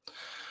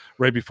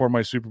right before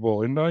my Super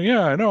Bowl. And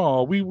yeah,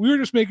 no, we were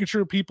just making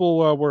sure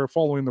people were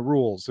following the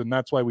rules, and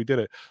that's why we did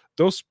it.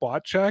 Those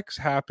spot checks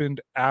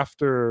happened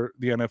after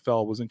the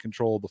NFL was in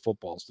control of the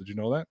footballs. Did you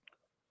know that?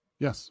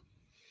 Yes.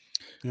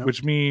 Yep.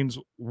 Which means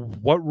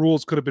what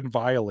rules could have been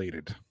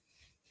violated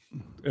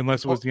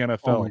unless it was the NFL.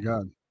 Oh my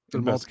God.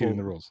 Investigating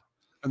the rules.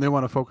 And they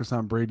want to focus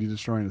on Brady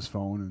destroying his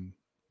phone and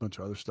a bunch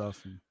of other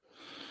stuff. And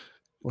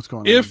what's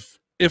going on?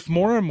 If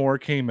more and more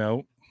came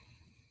out,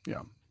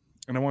 yeah.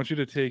 And I want you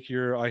to take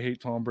your I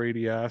hate Tom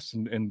Brady ass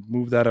and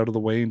move that out of the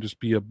way and just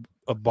be a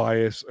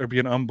bias or be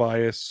an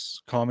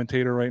unbiased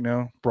commentator right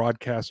now,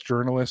 broadcast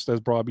journalist, as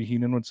Bobby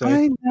Heenan would say.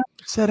 I never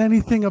said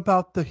anything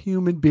about the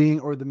human being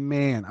or the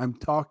man. I'm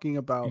talking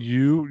about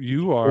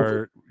you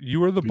are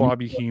the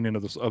Bobby Heenan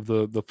of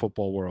the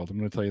football world. I'm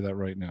going to tell you that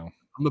right now.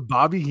 I'm the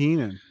Bobby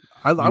Heenan.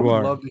 I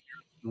would love to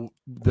hear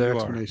the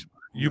explanation.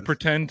 You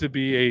pretend to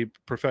be a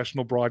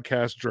professional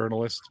broadcast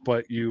journalist,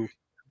 but you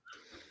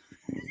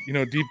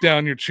deep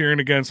down you're cheering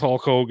against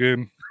Hulk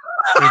Hogan.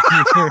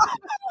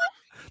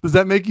 Does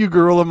that make you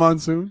Gorilla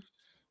Monsoon?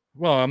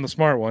 Well, I'm the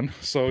smart one,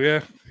 so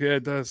yeah,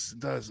 it does.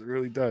 It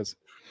really does.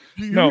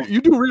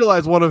 You do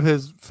realize one of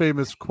his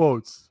famous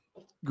quotes,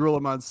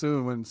 Gorilla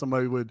Monsoon, when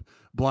somebody would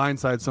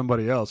blindside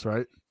somebody else,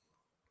 right?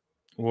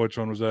 Which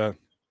one was that?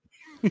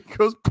 He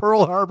goes,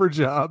 Pearl Harbor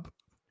job.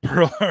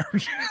 Pearl Harbor.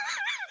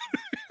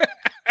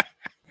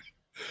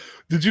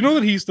 Did you know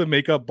that he used to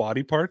make up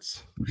body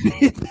parts?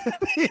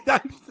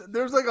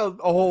 There's like a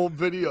whole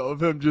video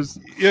of him just.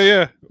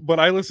 Yeah. But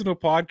I listened to a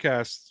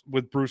podcast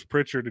with Bruce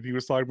Pritchard, and he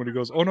was talking about, he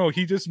goes, "Oh no,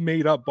 he just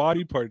made up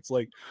body parts.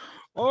 Like,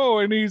 oh,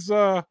 and he's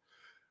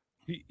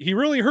he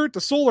really hurt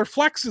the solar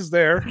plexus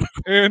there,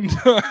 and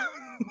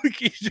like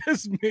he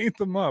just made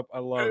them up." I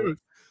love it.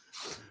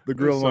 The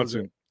Gorilla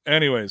Monsoon.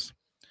 Anyways,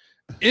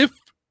 if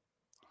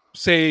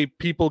say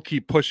people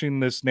keep pushing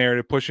this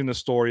narrative, pushing the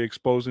story,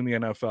 exposing the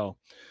NFL,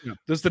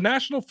 does the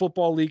National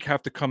Football League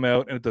have to come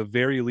out and at the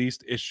very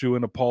least issue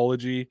an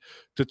apology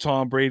to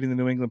Tom Brady and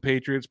the New England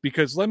Patriots?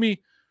 Because let me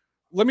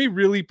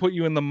really put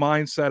you in the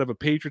mindset of a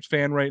Patriots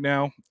fan right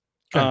now.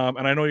 Okay.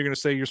 And I know you're going to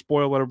say you're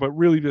spoiled, whatever, but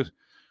really just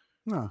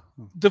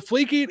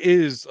Deflategate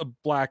is a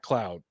black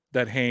cloud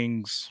that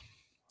hangs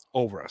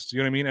over us. You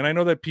know what I mean? And I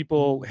know that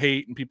people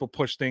hate and people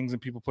push things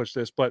and people push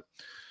this, but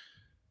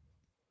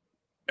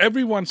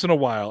every once in a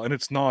while, and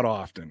it's not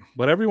often,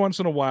 but every once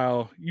in a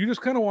while, you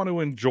just kind of want to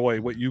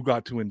enjoy what you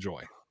got to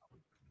enjoy.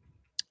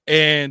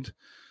 And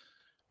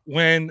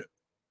when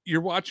you're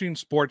watching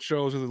sports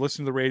shows or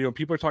listening to the radio and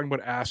people are talking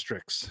about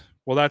asterisks,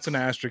 well, that's an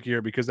asterisk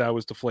here because that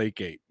was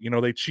Deflategate. You know,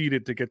 they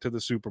cheated to get to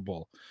the Super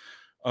Bowl.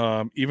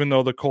 Even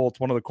though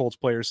one of the Colts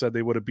players said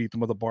they would have beat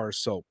them with a bar of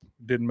soap.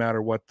 Didn't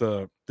matter what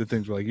the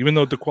things were like. Even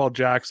though DeQuell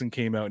Jackson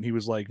came out and he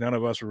was like, none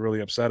of us were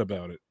really upset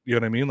about it. You know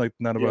what I mean? Like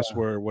none of us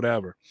were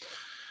whatever.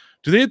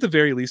 Do they at the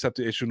very least have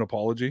to issue an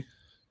apology?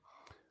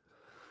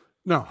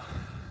 No.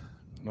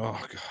 Oh,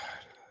 God.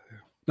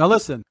 Now,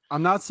 listen,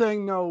 I'm not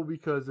saying no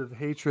because of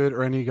hatred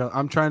or any.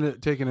 I'm trying to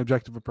take an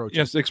objective approach.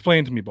 Yes,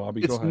 explain to me,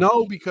 Bobby. It's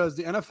no because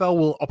the NFL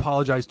will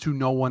apologize to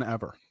no one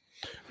ever.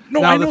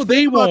 No, now, I know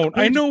they won't.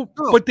 I know,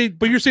 but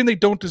you're saying they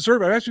don't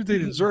deserve it. I actually they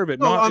deserve it,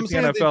 not the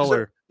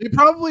NFL. They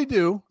probably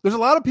do. There's a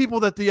lot of people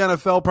that the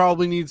NFL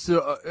probably needs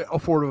to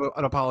afford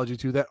an apology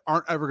to that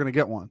aren't ever going to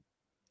get one.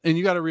 And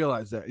you got to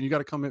realize that, and you got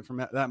to come in from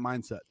that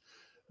mindset.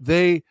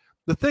 The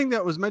thing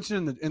that was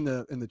mentioned in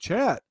the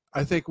chat,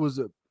 I think,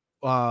 was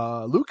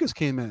Lucas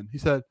came in. He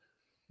said,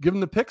 "Give them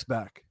the picks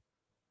back."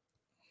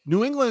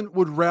 New England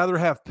would rather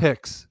have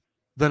picks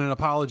than an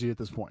apology at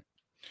this point.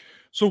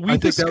 So we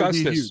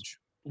discussed this. Huge.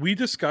 We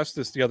discussed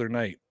this the other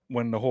night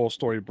when the whole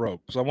story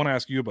broke. So I want to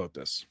ask you about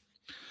this.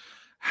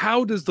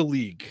 How does the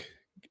league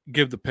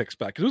give the picks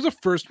back? Because it was a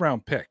first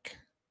round pick.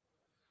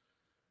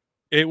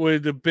 It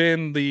would have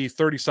been the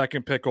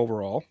 32nd pick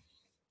overall.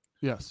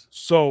 Yes.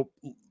 So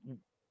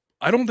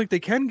I don't think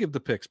they can give the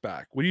picks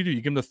back. What do? You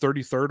give them the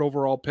 33rd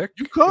overall pick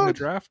in the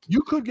draft?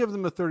 You could give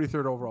them a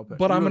 33rd overall pick.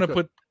 But I'm going to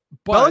put...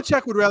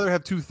 Belichick would rather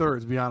have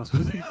 2/3, to be honest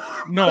with you.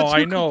 No,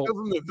 I know. Give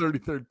them the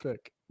 33rd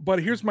pick.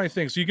 But here's my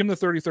thing. So you give them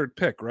the 33rd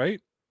pick, right?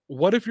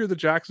 What if you're the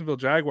Jacksonville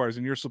Jaguars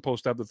and you're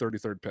supposed to have the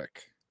 33rd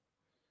pick?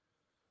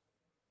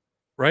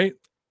 Right?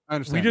 I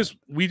understand.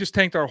 We just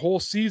tanked our whole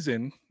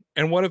season.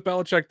 And what if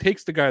Belichick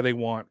takes the guy they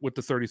want with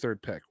the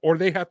 33rd pick? Or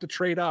they have to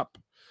trade up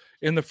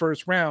in the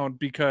first round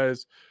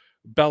because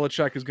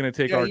Belichick is going to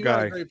take our guy.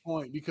 Got a great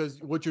point,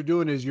 because what you're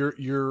doing is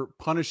you're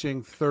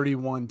punishing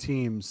 31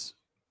 teams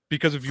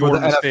because of your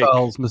mistake.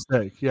 NFL's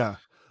mistake. Yeah.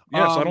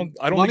 Yes, I don't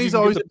money's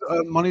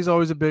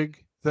always a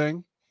big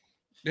thing.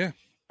 Yeah.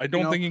 I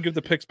don't think you can give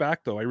the picks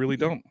back, though. I really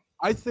don't.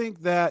 I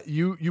think that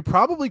you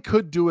probably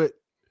could do it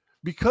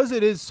because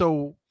it is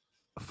so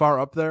far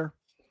up there.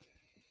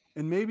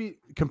 And maybe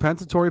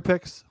compensatory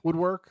picks would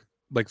work.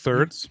 Like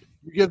thirds?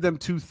 You give them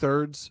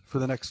 2/3 for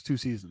the next 2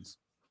 seasons.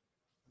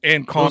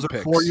 And comp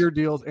picks. 4-year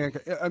deals. And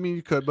I mean,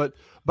 you could, but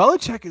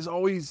Belichick is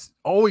always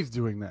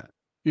doing that.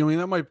 You know, I mean,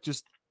 that might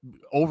just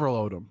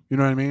overload them. You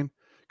know what I mean?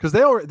 Because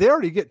they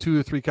already get 2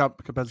 or 3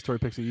 compensatory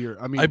picks a year.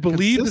 I mean, I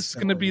believe this is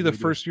going to be the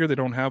first year they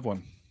don't have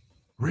one.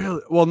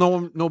 Really? Well,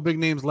 no big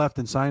names left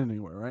and signed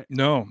anywhere, right?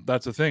 No,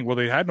 that's the thing. Well,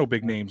 they had no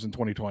big names in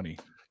 2020.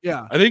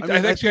 Yeah, I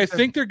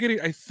think they're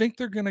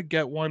going to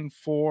get one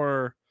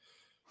for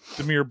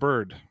Damiere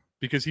Byrd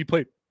because he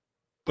played,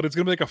 but it's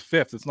going to be like a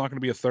 5th. It's not going to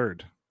be a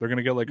 3rd. They're going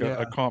to get like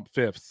a comp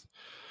 5th.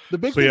 The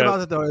big thing about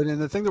it, though, and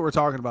the thing that we're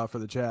talking about for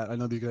the chat, I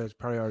know you guys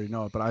probably already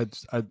know it, but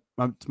it's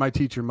my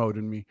teacher mode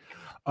in me.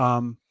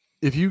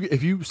 If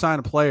you sign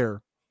a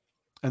player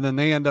and then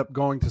they end up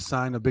going to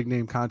sign a big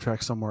name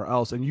contract somewhere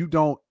else, and you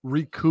don't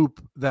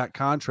recoup that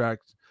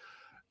contract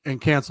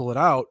and cancel it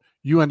out,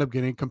 you end up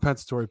getting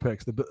compensatory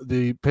picks.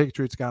 The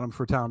Patriots got them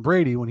for Tom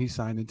Brady when he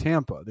signed in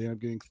Tampa. They end up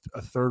getting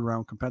a 3rd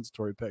round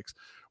compensatory picks,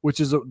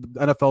 which is the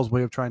NFL's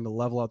way of trying to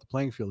level out the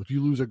playing field. If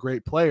you lose a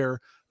great player,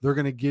 they're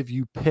going to give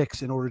you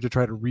picks in order to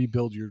try to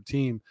rebuild your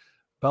team.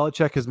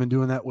 Belichick has been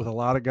doing that with a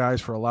lot of guys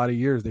for a lot of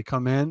years. They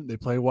come in, they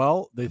play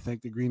well, they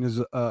think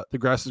the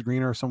grass is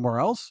greener somewhere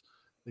else.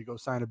 They go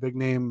sign a big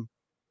name,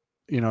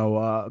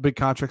 a big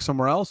contract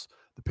somewhere else.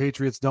 the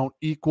Patriots don't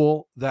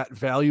equal that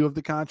value of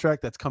the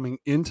contract that's coming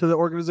into the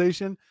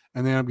organization,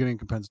 and then I'm getting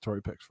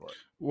compensatory picks for it.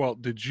 Well,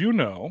 did you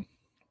know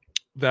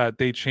that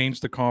they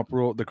changed the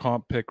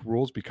comp pick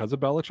rules because of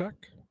Belichick?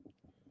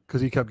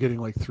 Because he kept getting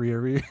like 3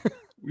 every year.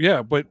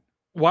 Yeah, but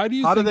why do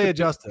you? How did they that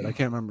adjust it? I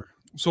can't remember.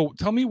 So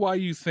tell me why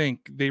you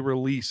think they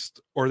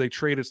released or they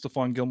traded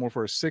Stephon Gilmore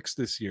for a 6th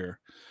this year.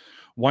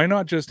 Why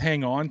not just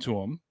hang on to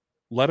him,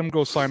 let him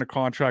go sign a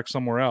contract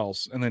somewhere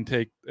else, and then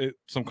take you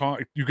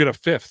get a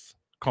 5th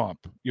comp,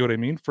 you know what I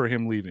mean, for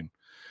him leaving?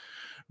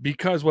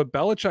 Because what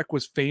Belichick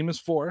was famous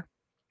for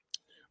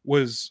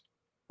was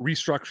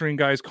restructuring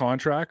guys'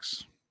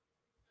 contracts,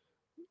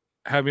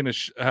 having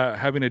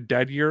a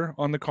dead year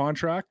on the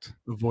contract.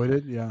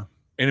 Voided, yeah.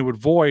 And it would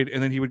void,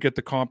 and then he would get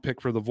the comp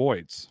pick for the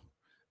voids.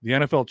 The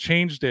NFL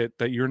changed it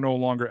that you're no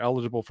longer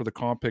eligible for the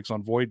comp picks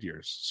on void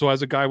years. So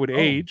as a guy would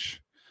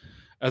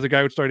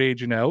start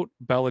aging out,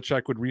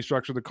 Belichick would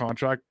restructure the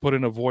contract, put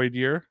in a void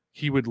year.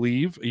 He would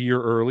leave a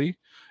year early,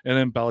 and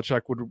then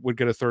Belichick would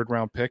get a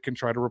 3rd-round pick and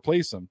try to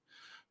replace him.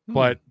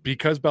 But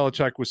because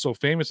Belichick was so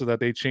famous of that,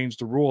 they changed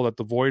the rule that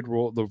the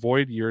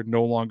void year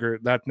no longer,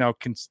 that now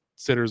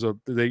considers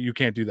that you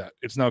can't do that.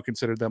 It's now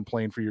considered them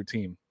playing for your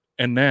team.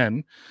 And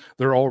then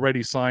they're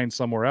already signed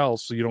somewhere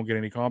else, so you don't get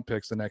any comp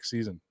picks the next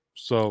season.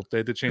 So they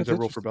had to change that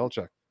rule for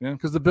Belichick. Yeah,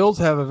 because the Bills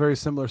have a very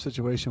similar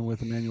situation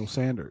with Emmanuel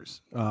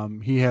Sanders.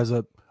 He has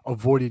a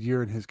voided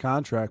year in his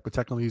contract, but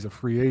technically he's a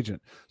free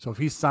agent. So if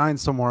he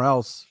signs somewhere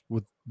else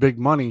with big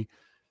money,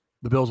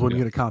 the Bills wouldn't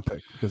get a comp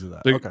pick because of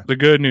that. The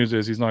good news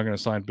is he's not going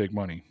to sign big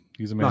money.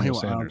 He's Emmanuel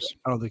Sanders.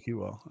 I don't think he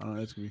will. I don't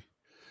know. It's gonna be.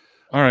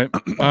 All right.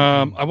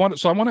 I want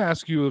to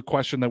ask you a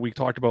question that we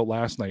talked about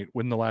last night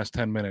in the last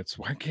 10 minutes.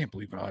 I can't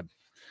believe God.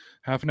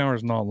 Half an hour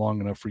is not long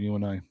enough for you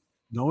and I.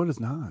 No, it is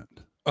not.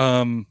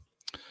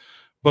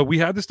 But we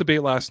had this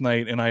debate last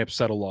night, and I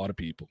upset a lot of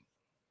people.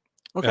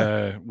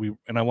 Okay.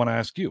 And I want to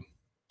ask you.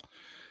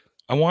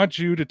 I want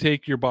you to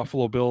take your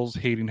Buffalo Bills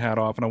hating hat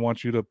off, and I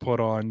want you to put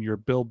on your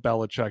Bill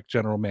Belichick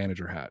general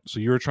manager hat.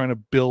 So you're trying to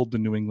build the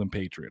New England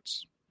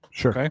Patriots.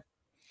 Sure. Okay.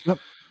 Yep.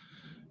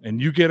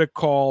 And you get a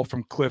call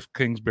from Cliff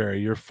Kingsbury,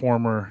 your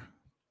former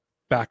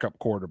backup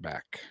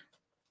quarterback.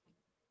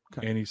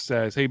 Okay. And he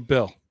says, "Hey,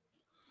 Bill,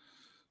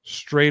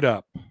 straight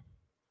up,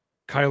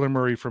 Kyler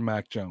Murray for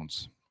Mac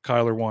Jones.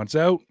 Kyler wants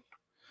out.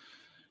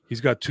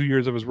 He's got 2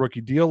 years of his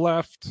rookie deal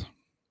left.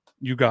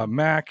 You got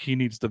Mac. He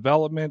needs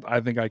development.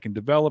 I think I can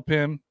develop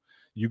him.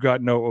 You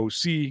got no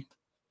OC.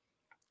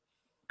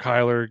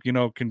 Kyler,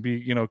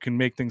 can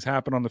make things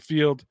happen on the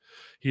field.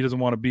 He doesn't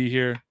want to be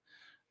here.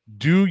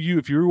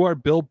 If you are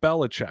Bill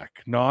Belichick,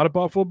 not a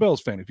Buffalo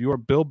Bills fan, if you are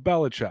Bill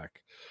Belichick,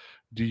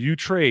 do you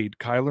trade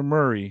Kyler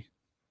Murray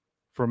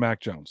for Mac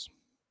Jones?"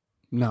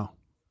 No.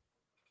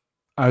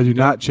 I do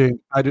not change.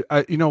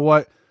 You know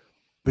what?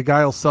 The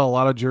guy will sell a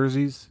lot of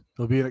jerseys.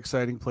 He'll be an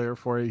exciting player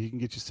for you. He can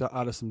get you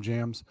out of some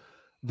jams.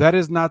 That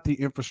is not the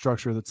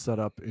infrastructure that's set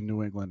up in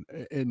New England,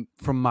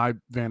 from my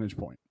vantage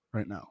point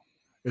right now,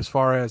 as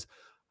far as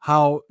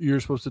how you're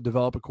supposed to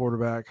develop a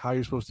quarterback, how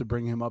you're supposed to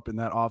bring him up in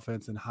that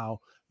offense, and how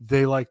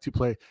they like to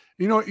play.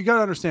 You know, you got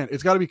to understand,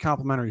 it's got to be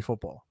complementary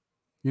football.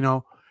 You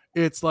know,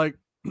 it's like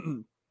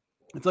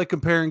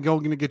comparing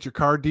going to get your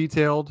car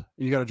detailed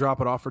and you got to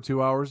drop it off for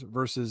 2 hours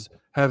versus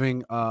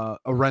having a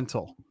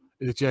rental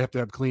that you have to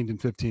have cleaned in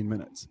 15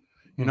 minutes.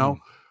 You know,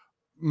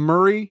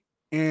 Murray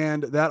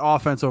and that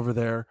offense over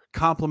there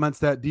complements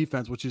that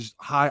defense, which is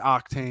high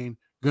octane,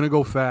 going to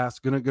go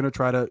fast, going to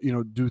try to,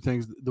 do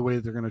things the way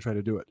that they're going to try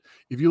to do it.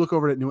 If you look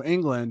over at New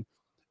England,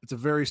 it's a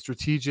very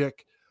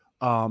strategic,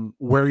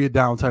 wear you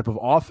down type of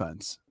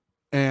offense.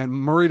 And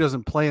Murray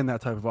doesn't play in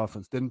that type of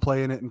offense. Didn't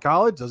play in it in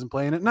college, doesn't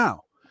play in it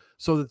now.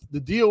 So the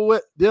deal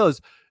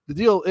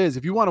is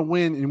if you want to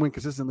win and win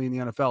consistently in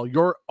the NFL,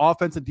 your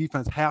offense and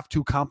defense have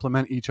to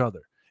complement each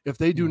other. If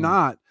they do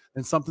not,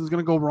 then something's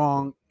going to go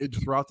wrong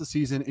throughout the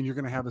season, and you're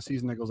going to have a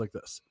season that goes like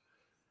this.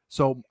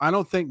 So I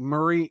don't think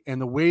Murray and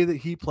the way that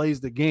he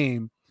plays the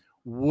game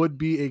would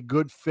be a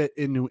good fit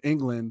in New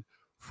England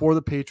for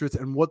the Patriots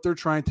and what they're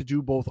trying to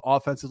do both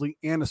offensively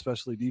and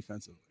especially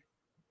defensively.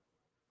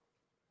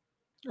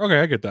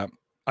 Okay, I get that.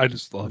 I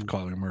just love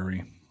Kyler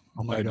Murray.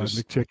 Oh my God,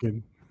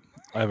 McChicken.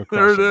 I have a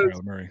crush on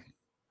Kyler Murray.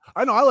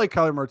 I know. I like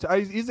Kyler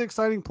Murray. He's an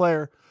exciting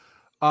player.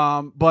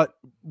 But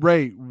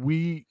Ray,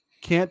 we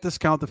can't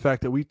discount the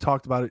fact that we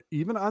talked about it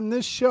even on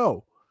this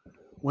show.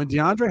 When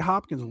DeAndre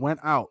Hopkins went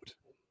out,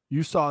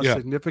 you saw a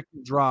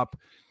significant drop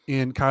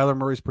in Kyler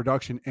Murray's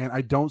production, and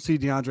I don't see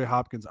DeAndre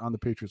Hopkins on the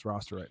Patriots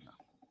roster right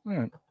now. All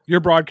right.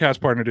 Your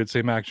broadcast partner did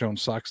say Mac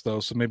Jones sucks,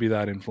 though, so maybe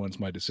that influenced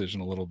my decision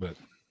a little bit.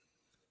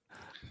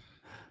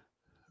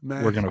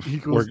 Man, we're gonna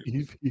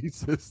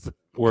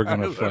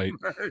fight.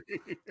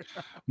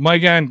 Mike,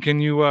 again, can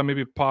you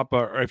maybe pop?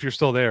 Or if you're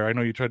still there, I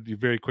know you tried to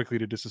very quickly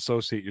to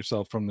disassociate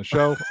yourself from the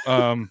show.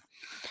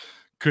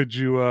 Could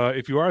you,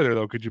 if you are there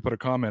though, could you put a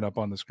comment up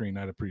on the screen?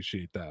 I'd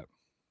appreciate that.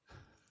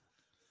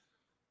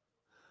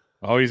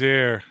 Oh, he's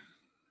here.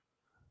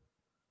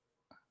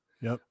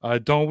 Yep.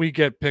 Don't we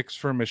get picks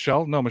for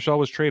Michelle? No, Michelle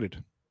was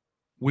traded.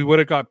 We would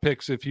have got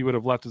picks if he would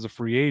have left as a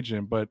free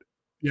agent, but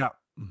Yeah.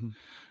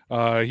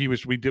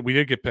 We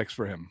did get picks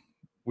for him.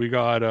 We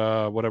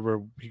got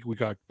whatever we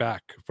got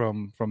back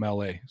from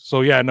LA.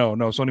 So yeah, no,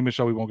 Sony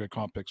Michel we won't get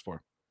comp picks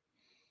for.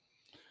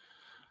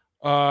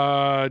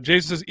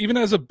 Jason says, even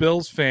as a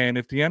Bills fan,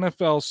 if the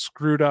NFL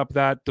screwed up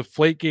that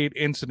Deflategate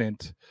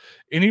incident,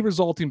 any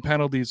resulting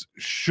penalties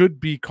should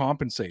be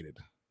compensated.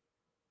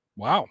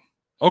 Wow.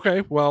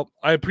 Okay, well,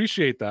 I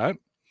appreciate that.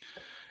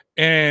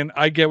 And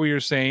I get what you're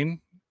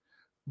saying,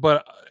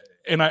 but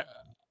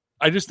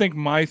I just think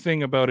my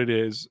thing about it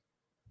is,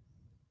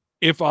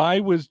 if I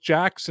was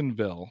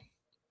Jacksonville,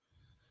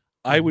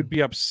 I would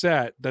be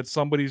upset that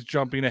somebody's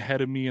jumping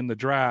ahead of me in the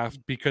draft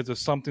because of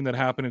something that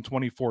happened in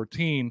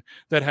 2014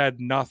 that had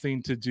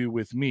nothing to do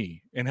with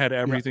me and had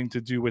everything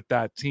to do with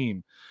that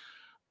team.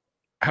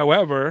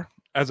 However,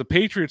 as a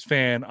Patriots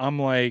fan, I'm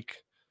like,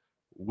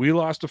 we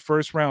lost a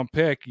first round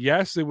pick.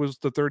 Yes, it was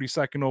the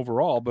 32nd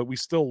overall, but we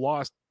still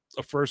lost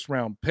a first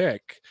round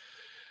pick.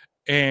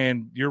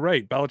 And you're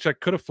right.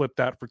 Belichick could have flipped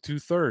that for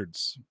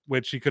 2/3,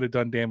 which he could have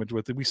done damage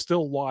with it. We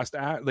still lost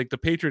the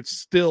Patriots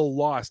still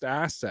lost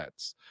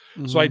assets.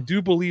 Mm-hmm. So I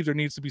do believe there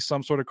needs to be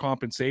some sort of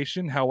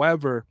compensation.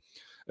 However,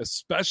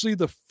 especially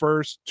the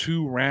first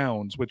 2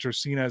 rounds, which are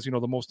seen as,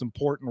 the most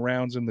important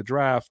rounds in the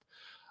draft,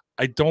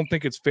 I don't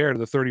think it's fair to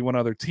the 31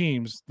 other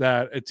teams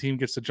that a team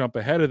gets to jump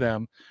ahead of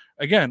them.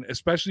 Again,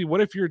 especially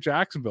what if you're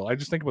Jacksonville? I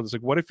just think about this.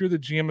 Like, what if you're the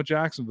GM of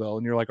Jacksonville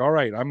and you're like, all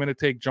right, I'm going to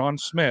take John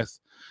Smith.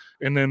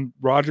 And then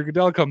Roger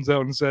Goodell comes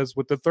out and says,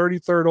 with the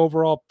 33rd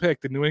overall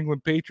pick, the New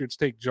England Patriots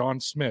take John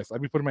Smith.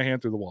 I'd be putting my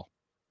hand through the wall.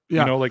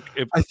 Yeah.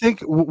 I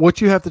think what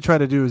you have to try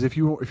to do is if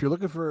you're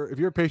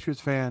a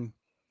Patriots fan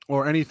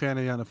or any fan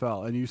of the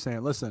NFL and you're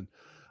saying, listen,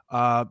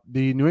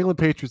 the New England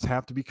Patriots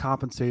have to be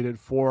compensated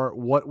for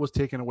what was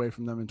taken away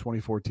from them in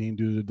 2014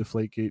 due to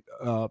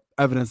Deflategate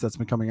evidence that's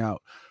been coming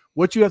out.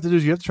 What you have to do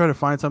is you have to try to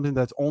find something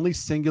that's only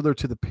singular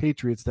to the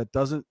Patriots that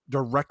doesn't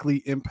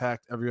directly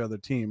impact every other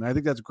team. And I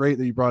think that's great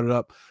that you brought it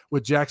up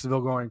with Jacksonville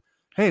going,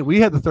 hey,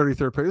 we had the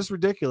 33rd pick. This is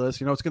ridiculous.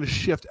 It's going to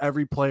shift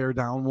every player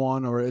down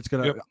one, or it's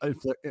going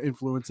to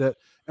influence it.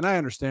 And I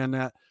understand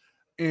that.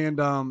 And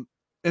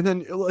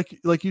then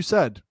like you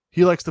said,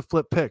 he likes to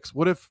flip picks.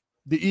 What if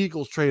the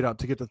Eagles trade up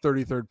to get the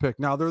 33rd pick?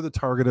 Now they're the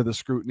target of the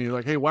scrutiny.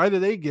 Like, hey, why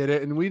did they get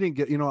it and we didn't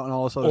get, and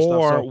all this other stuff.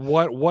 Or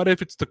what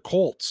if it's the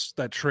Colts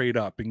that trade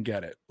up and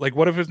get it? Like,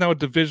 what if it's now a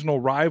divisional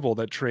rival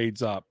that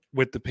trades up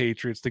with the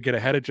Patriots to get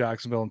ahead of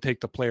Jacksonville and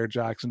take the player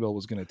Jacksonville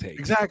was going to take?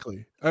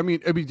 Exactly. I mean,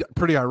 it'd be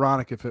pretty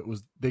ironic if it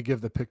was they give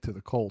the pick to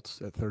the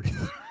Colts at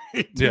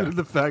 33 due to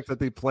the fact that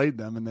they played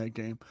them in that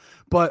game.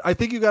 But I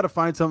think you got to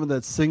find something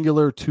that's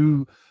singular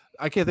to,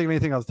 I can't think of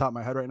anything off the top of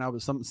my head right now,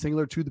 but something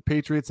similar to the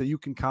Patriots that you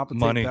can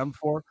compensate them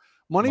for.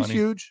 Money's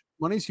huge.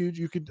 Money's huge.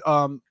 You could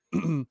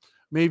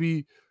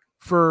maybe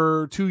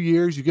for 2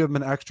 years you give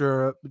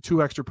them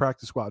two extra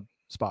practice squad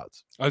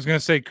spots. I was going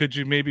to say, could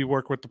you maybe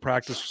work with the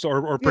practice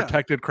or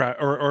protected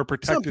or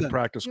protected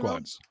practice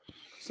squads?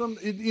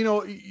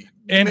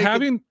 And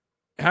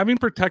having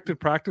protected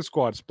practice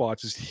squad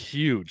spots is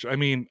huge. I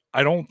mean,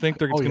 I don't think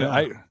they're going to.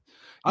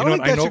 I don't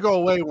think that should go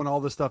away when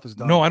all this stuff is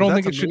done. No, I don't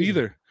think it should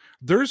either.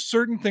 There's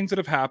certain things that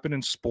have happened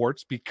in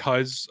sports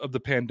because of the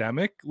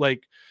pandemic.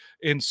 Like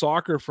in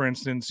soccer, for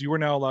instance, you are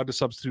now allowed to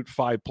substitute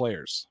 5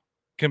 players.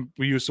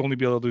 We used to only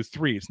be able to do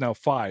 3. It's now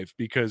 5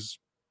 because,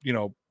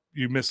 you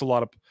miss a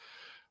lot of.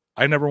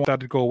 I never want that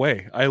to go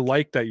away. I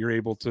like that you're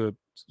able to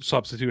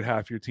substitute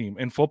half your team.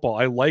 In football,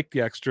 I like the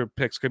extra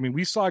picks. I mean,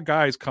 we saw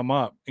guys come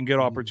up and get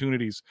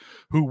opportunities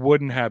who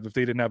wouldn't have if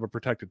they didn't have a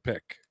protected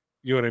pick.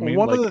 You know what I mean?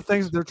 One of the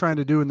things that they're trying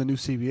to do in the new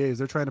CBA is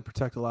they're trying to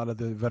protect a lot of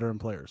the veteran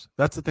players.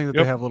 That's the thing that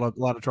they have a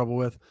lot of trouble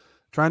with,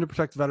 trying to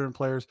protect the veteran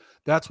players.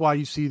 That's why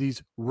you see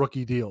these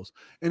rookie deals.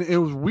 And it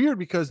was weird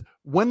because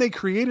when they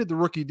created the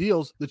rookie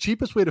deals, the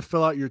cheapest way to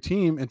fill out your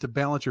team and to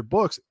balance your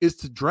books is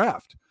to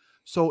draft.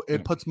 So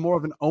it puts more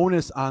of an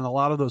onus on a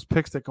lot of those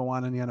picks that go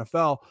on in the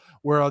NFL,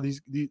 where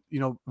these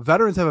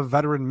veterans have a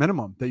veteran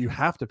minimum that you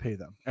have to pay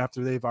them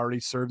after they've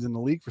already served in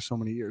the league for so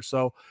many years.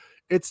 So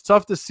it's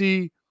tough to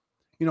see.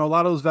 A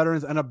lot of those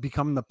veterans end up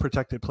becoming the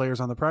protected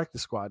players on the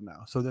practice squad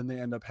now. So then they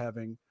end up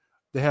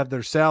they have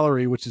their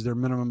salary, which is their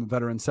minimum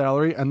veteran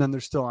salary, and then they're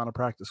still on a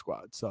practice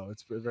squad. So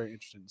it's very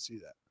interesting to see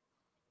that.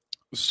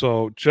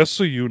 So just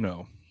so you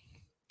know,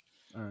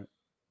 all right,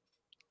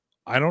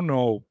 I don't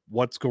know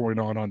what's going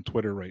on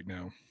Twitter right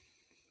now.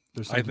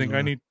 I think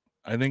I need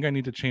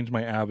to change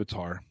my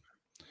avatar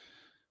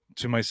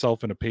to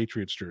myself in a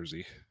Patriots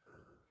jersey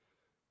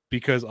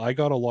because I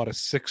got a lot of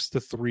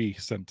 6-3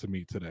 sent to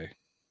me today.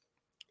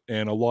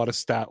 And a lot of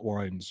stat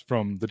lines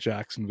from the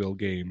Jacksonville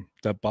game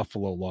that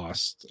Buffalo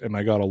lost. And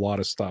I got a lot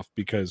of stuff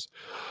because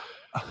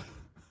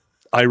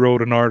I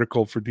wrote an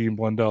article for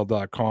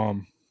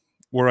DeanBlundell.com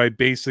where I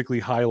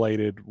basically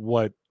highlighted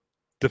what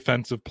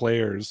defensive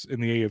players in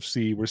the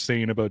AFC were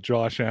saying about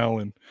Josh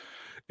Allen.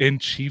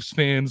 And Chiefs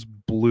fans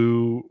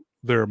blew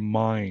their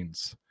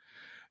minds.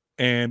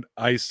 And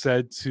I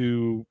said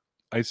to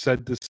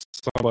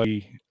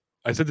somebody,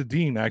 I said to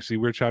Dean, actually,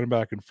 we were chatting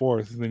back and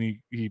forth. And then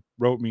he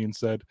wrote me and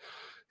said,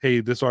 hey,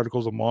 this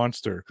article's a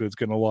monster because it's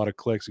getting a lot of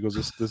clicks. He goes,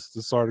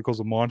 this article's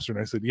a monster.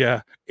 And I said,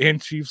 yeah,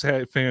 and Chiefs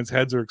fans'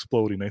 heads are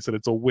exploding. I said,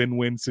 it's a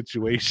win-win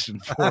situation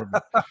for me.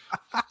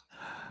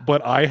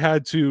 But I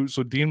had to,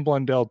 so Dean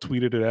Blundell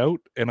tweeted it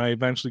out, and I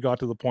eventually got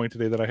to the point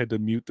today that I had to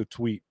mute the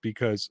tweet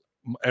because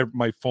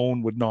my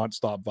phone would not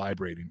stop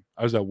vibrating.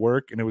 I was at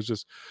work, and it was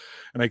just,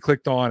 and I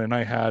clicked on, and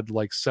I had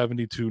like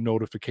 72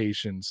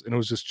 notifications, and it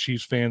was just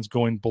Chiefs fans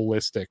going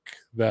ballistic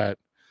that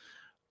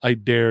I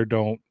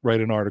don't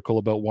write an article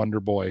about Wonder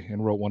Boy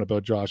and wrote one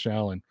about Josh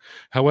Allen.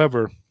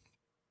 However,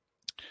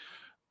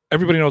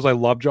 everybody knows I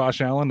love Josh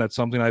Allen. That's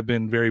something I've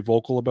been very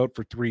vocal about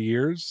for 3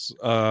 years.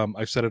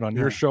 I've said it on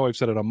your show. I've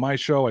said it on my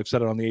show. I've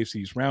said it on the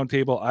AFC's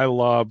Roundtable. I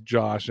love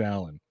Josh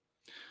Allen.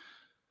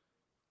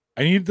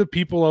 I need the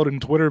people out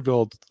in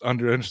Twitterville to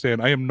understand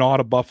I am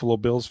not a Buffalo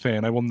Bills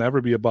fan. I will never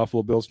be a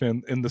Buffalo Bills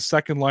fan. In the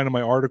second line of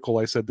my article,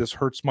 I said, this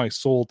hurts my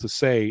soul to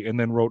say, and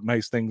then wrote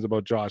nice things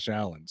about Josh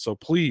Allen. So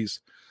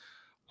please,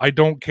 I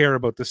don't care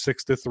about the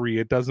 6-3.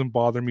 It doesn't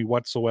bother me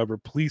whatsoever.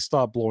 Please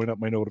stop blowing up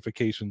my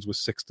notifications with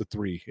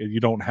 6-3. You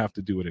don't have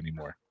to do it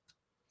anymore.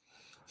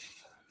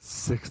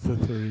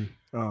 6-3.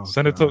 Oh,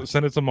 send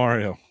it to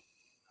Mario.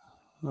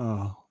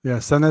 Oh yeah,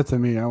 send that to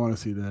me. I want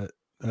to see that.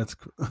 That's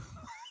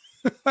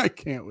I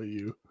can't with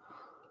you.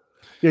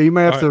 Yeah, you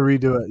might have to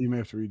redo it. You may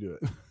have to redo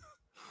it.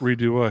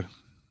 Redo what?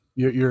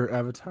 Your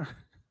avatar.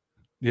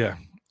 Yeah.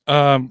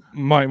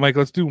 Mike,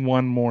 let's do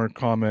one more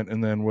comment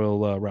and then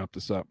we'll wrap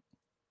this up.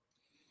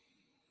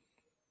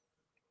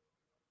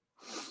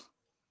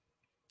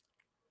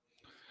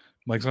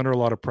 Mike's under a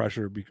lot of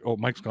pressure.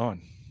 Mike's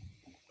gone.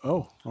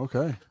 Oh,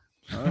 okay.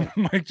 All right.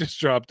 Mike just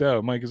dropped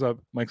out. Mike is up.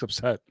 Mike's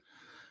upset.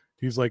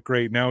 He's like,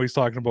 great. Now he's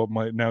talking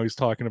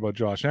about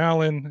Josh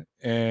Allen,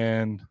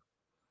 and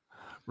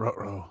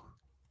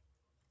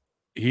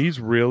he's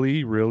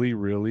really, really,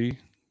 really.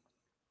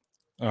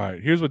 All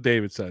right. Here's what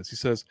David says. He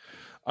says,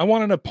 I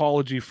want an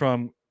apology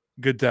from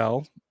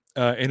Goodell,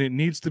 and it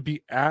needs to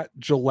be at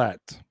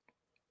Gillette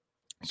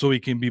so he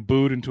can be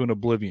booed into an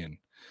oblivion.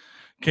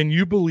 Can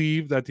you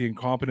believe that the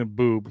incompetent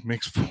boob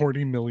makes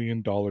 $40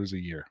 million a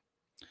year?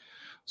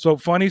 So,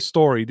 funny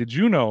story. Did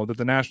you know that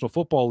the National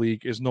Football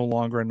League is no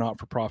longer a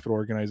not-for-profit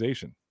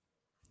organization?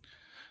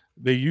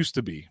 They used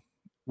to be,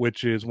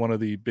 which is one of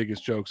the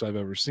biggest jokes I've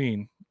ever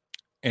seen.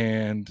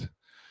 And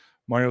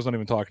Mario's not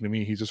even talking to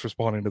me. He's just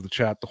responding to the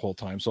chat the whole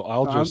time. So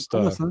I'll just,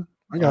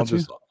 I got you.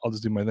 I'll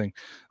just do my thing.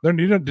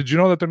 Did you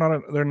know that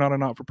they're not a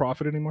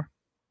not-for-profit anymore?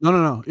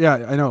 No.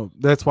 Yeah, I know.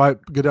 That's why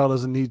Goodell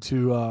doesn't need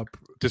to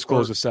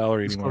disclose his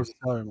salary anymore.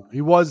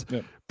 He was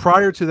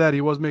prior to that.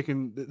 He was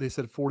making. They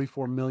said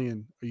 $44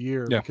 million a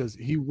year because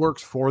he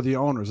works for the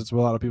owners. That's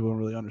what a lot of people don't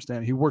really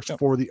understand. He works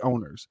for the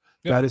owners.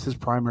 That is his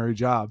primary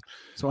job.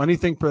 So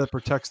anything that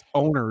protects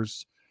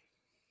owners,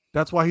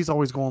 that's why he's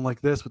always going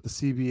like this with the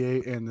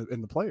CBA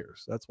and the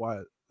players. That's why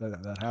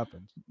that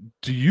happens.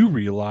 Do you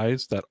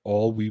realize that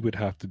all we would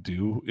have to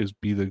do is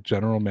be the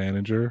general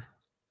manager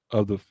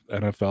of the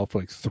NFL for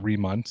like 3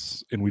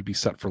 months and we'd be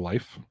set for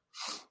life?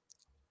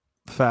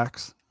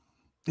 Facts.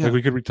 Yeah. Like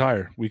we could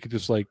retire. We could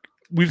just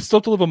we'd still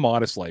have to live a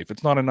modest life.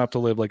 It's not enough to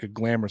live like a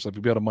glamorous life.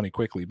 We'd be out of money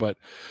quickly, but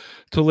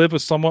to live a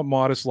somewhat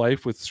modest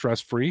life with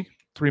stress-free,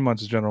 3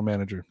 months as general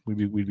manager, we'd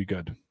be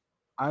good.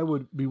 I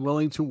would be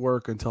willing to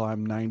work until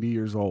I'm 90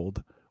 years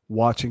old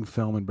watching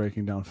film and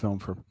breaking down film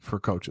for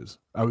coaches.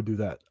 I would do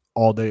that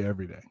all day,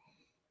 every day.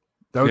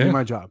 That would be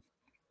my job.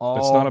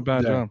 That's not a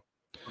bad job.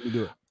 Let me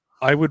do it.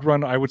 I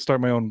would start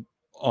my own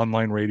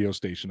online radio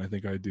station. I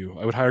think I do.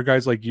 I would hire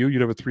guys like you. You'd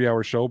have a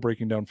 3-hour show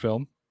breaking down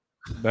film.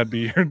 That'd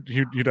be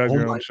you'd have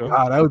your own show.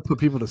 God, I would put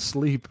people to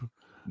sleep.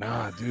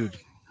 Nah, dude.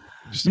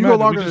 You go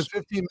longer than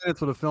 15 minutes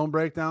with a film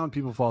breakdown,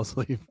 people fall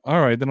asleep.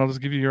 All right, then I'll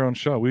just give you your own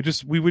show. We'd have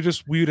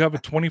a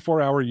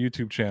 24-hour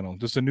YouTube channel.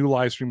 Just a new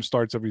live stream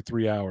starts every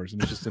 3 hours,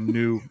 and it's just a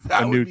new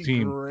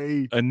team.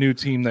 Great. A new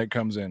team that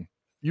comes in.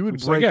 You would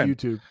break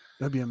YouTube.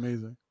 That'd be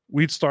amazing.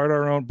 We'd start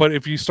our own, but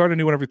if you start a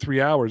new one every 3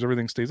 hours,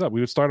 everything stays up.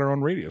 We would start our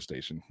own radio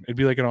station. It'd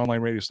be like an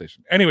online radio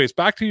station. Anyways,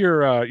 back to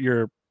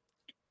your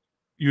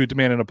you would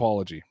demand an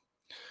apology.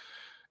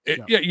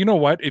 You know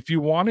what? If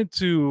you wanted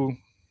to,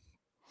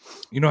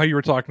 you know how you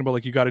were talking about,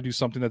 like, you got to do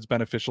something that's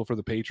beneficial for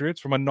the Patriots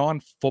from a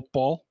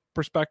non-football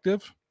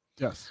perspective.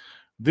 Yes.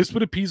 This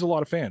would appease a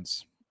lot of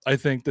fans. I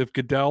think that if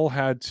Goodell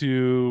had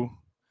to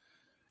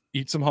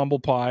eat some humble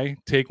pie,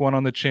 take one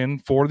on the chin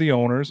for the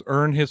owners,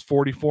 earn his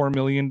 $44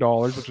 million,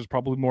 which is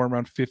probably more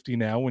around 50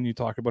 now when you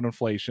talk about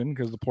inflation,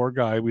 because the poor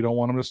guy, we don't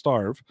want him to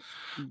starve.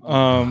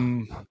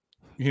 I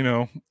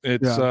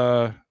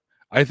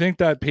think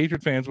that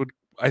Patriot fans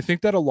I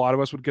think that a lot of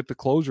us would get the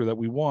closure that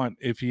we want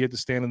if he had to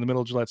stand in the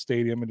middle of Gillette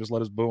Stadium and just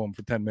let us boo him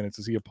for 10 minutes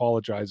as he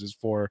apologizes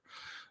for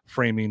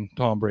framing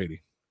Tom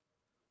Brady.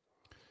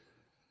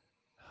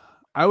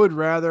 I would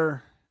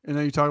rather, and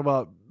then you talk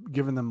about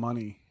giving them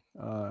money,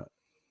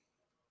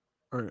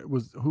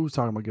 who's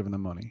talking about giving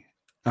them money?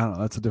 I don't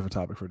know. That's a different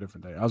topic for a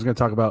different day. I was going to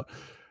talk about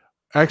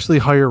actually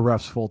hire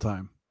refs full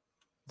time,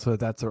 so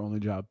that's their only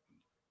job.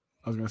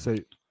 I was going to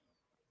say,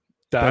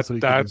 That's what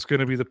he could That's going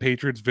to be the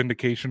Patriots'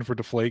 vindication for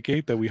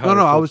Deflategate that we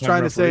No, I was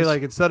trying to say, referees.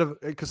 like, instead of,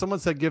 because someone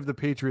said give the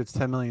Patriots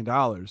 $10 million.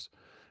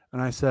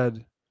 And I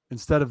said,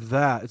 instead of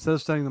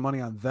spending the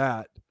money on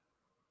that,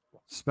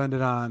 spend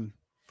it on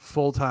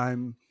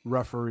full-time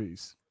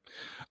referees.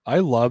 I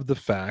love the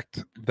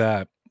fact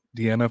that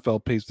the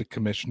NFL pays the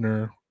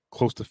commissioner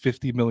close to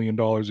 $50 million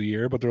a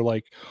year, but they're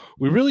like,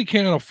 we really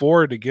can't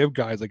afford to give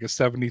guys like a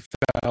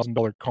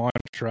 $70,000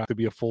 contract to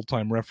be a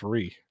full-time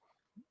referee.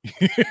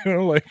 You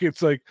know, like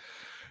it's like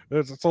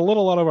it's a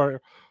little out of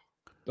our.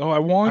 Oh,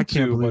 I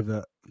can't believe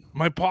that.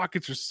 My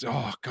pockets are.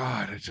 Oh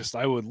God,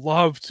 I would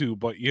love to,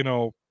 but you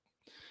know,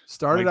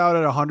 started out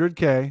at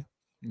 $100K.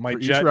 My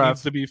jet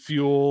needs to be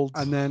fueled,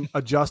 and then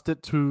adjust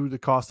it to the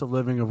cost of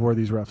living of where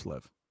these refs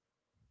live.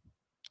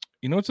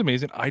 You know what's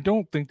amazing? I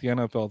don't think the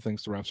NFL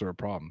thinks the refs are a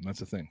problem. That's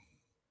the thing.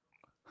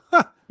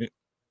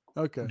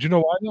 Okay. Do you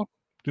know why though?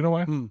 Do you know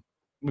why? Let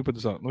me put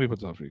this out. Let me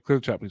put this out for you. Clear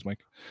the chat, please, Mike.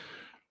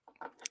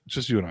 It's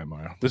just you and I,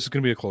 Mario. This is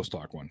going to be a close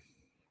talk one.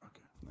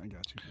 Okay, I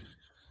got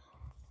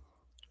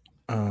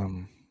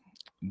you.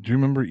 Do you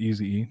remember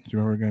Eazy-E? Do you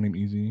remember a guy named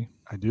Eazy-E?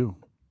 I do.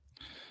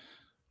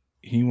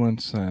 He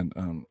once said,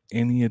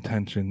 any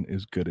attention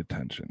is good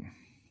attention.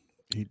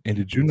 And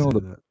did you know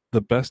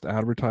the best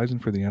advertising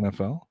for the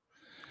NFL?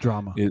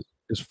 Drama.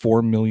 Is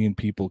 4 million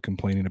people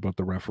complaining about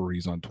the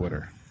referees on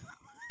Twitter.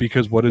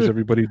 Because what does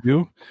everybody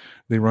do?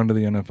 They run to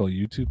the NFL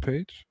YouTube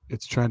page.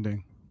 It's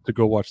trending. To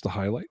go watch the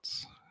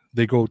highlights.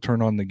 They go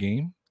turn on the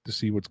game to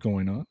see what's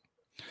going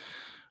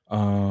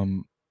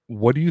on.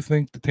 What do you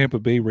think the Tampa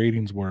Bay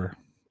ratings were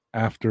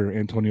after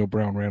Antonio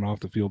Brown ran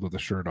off the field with the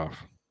shirt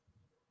off?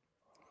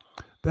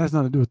 That has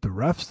nothing to do with the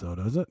refs, though,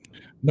 does it?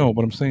 No,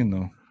 but I'm saying,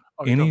 though,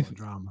 any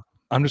drama.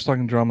 I'm just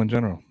talking drama in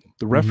general.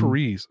 The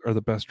referees are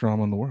the best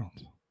drama in the world.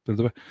 They're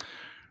the best.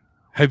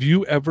 Have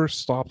you ever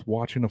stopped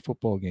watching a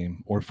football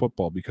game or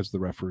football because of the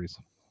referees?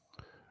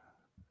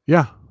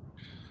 Yeah.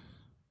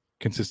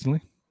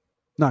 Consistently?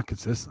 Not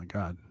consistently,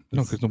 God.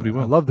 No, because nobody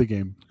will. I love the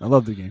game.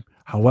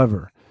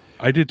 However,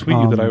 I did tweet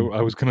you that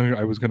I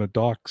was gonna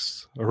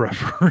dox a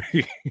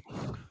referee.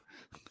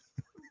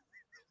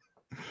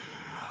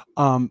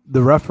 The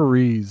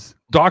referees.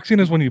 Doxing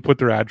is when you put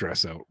their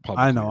address out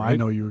publicly. I know. Right? I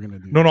know you were gonna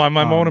do. No, I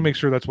want to make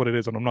sure that's what it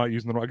is, and I'm not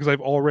using the wrong because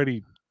I've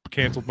already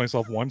canceled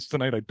myself once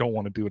tonight. I don't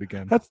want to do it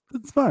again. That's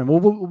fine.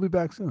 We'll be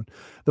back soon.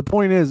 The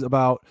point is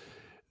about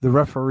the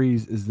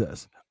referees is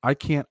this. I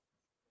can't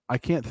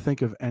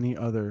think of any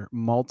other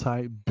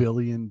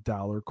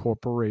multi-billion-dollar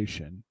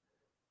corporation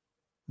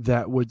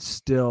that would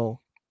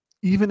still,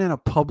 even in a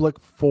public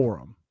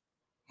forum,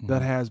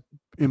 that has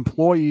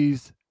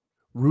employees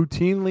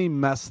routinely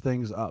mess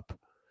things up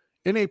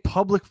in a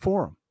public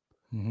forum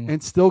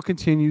and still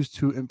continues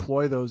to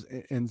employ those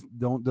and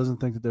doesn't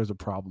think that there's a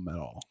problem at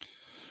all.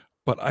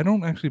 But I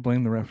don't actually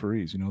blame the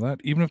referees. You know that?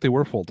 Even if they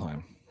were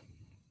full-time.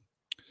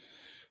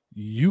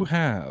 You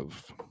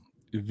have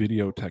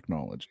video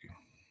technology.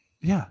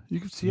 Yeah, you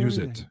can see Use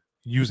everything.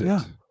 Use it.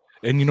 Yeah.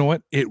 And you know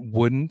what? It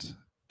wouldn't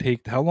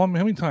take how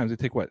many times? It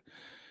take what?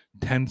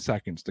 10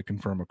 seconds to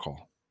confirm a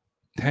call.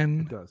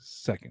 10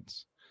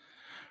 seconds.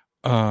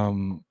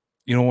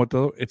 You know what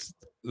though? It's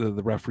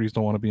the referees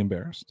don't want to be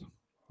embarrassed.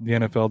 The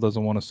NFL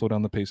doesn't want to slow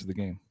down the pace of the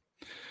game.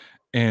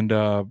 And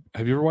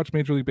have you ever watched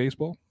Major League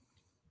Baseball?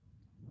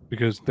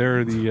 Because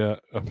they're the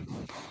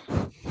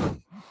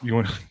you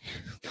want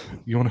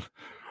to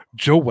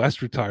Joe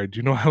West retired. Do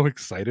you know how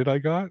excited I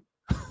got?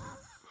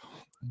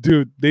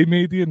 Dude, they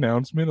made the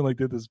announcement and like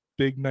did this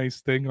big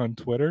nice thing on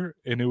Twitter,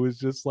 and it was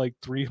just like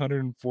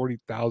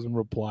 340,000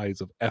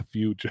 replies of "F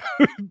you,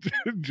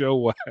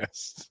 Joe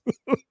West."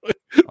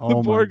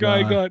 The poor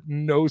guy got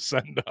no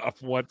send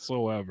off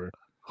whatsoever.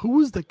 Who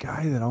was the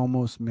guy that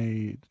almost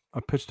made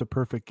a pitch to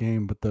perfect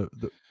game, but the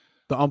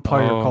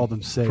umpire called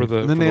him safe, and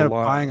then they ended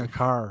up buying a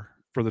car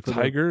for the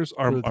Tigers,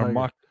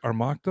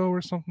 Armando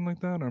or something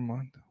like that,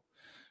 Armando,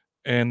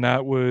 and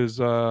that was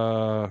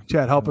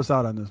Chad. Help us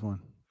out on this one.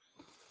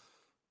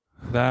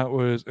 That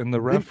was, and the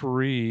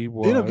referee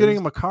was. They ended up getting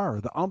him a car.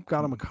 The ump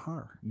got him a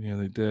car. Yeah,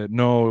 they did.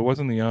 No, it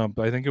wasn't the ump.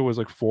 I think it was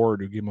like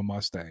Ford who gave him a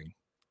Mustang.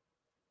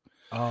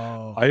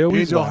 Oh, I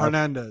always Angel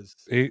Hernandez.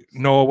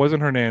 No, it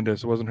wasn't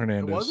Hernandez. It wasn't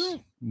Hernandez. It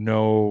wasn't?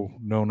 No.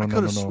 I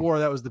could have swore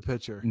that was the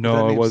pitcher.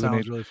 No, it wasn't.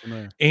 Sounds really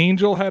familiar.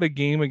 Angel had a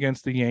game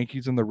against the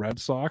Yankees and the Red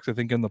Sox, I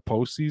think in the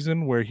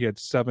postseason, where he had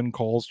 7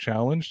 calls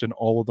challenged and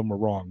all of them were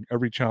wrong.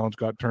 Every challenge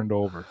got turned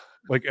over.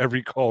 Like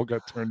every call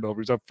got turned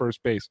over. He's at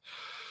first base.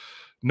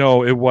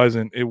 No, it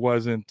wasn't. It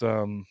wasn't.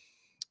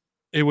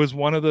 It was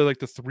one of the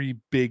 3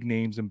 big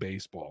names in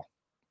baseball.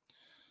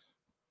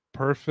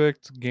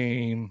 Perfect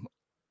game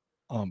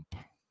ump.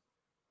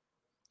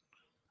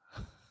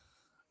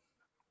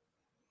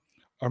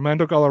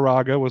 Armando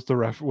Galarraga was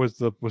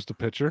the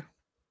pitcher.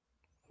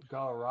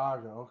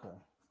 Galarraga, okay.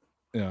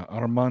 Yeah,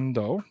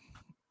 Armando.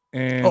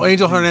 And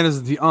Angel Hernandez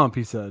is the ump,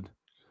 he said.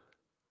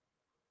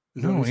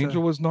 No,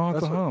 Angel was not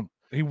the ump.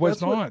 He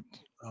was not.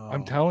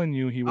 I'm telling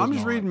you, he was. I'm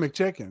just reading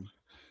McChicken.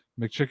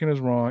 McChicken is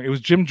wrong. It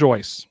was Jim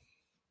Joyce.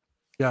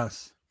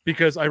 Yes.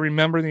 Because I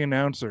remember the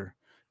announcer.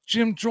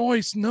 Jim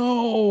Joyce,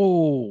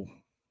 no.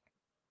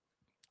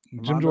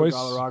 Jim Armando Joyce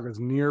Galarraga's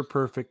near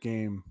perfect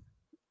game.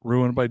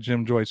 ruined by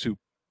Jim Joyce, who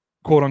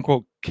quote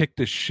unquote kicked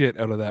the shit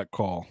out of that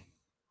call.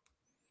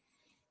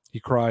 He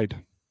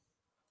cried.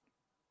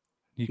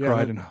 He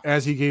cried, and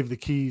as he gave the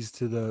keys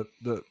to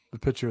the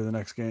pitcher of the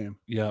next game.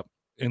 yep.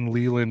 And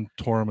Leland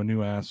tore him a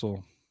new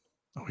asshole.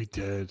 Oh, he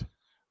did.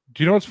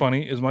 Do you know what's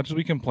funny? As much as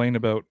we complain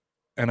about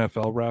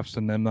NFL refs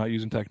and them not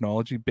using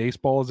technology,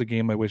 baseball is a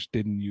game I wish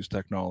didn't use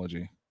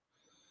technology.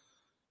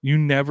 You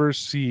never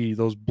see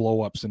those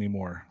blow-ups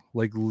anymore,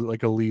 like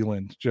a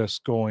Leland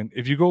just going.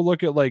 If you go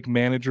look at like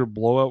manager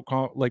blowout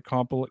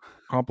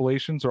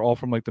compilations, they're all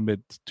from like the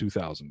mid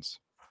 2000s.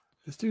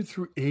 This dude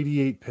threw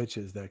 88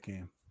 pitches that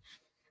game.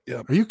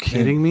 Yep. Are you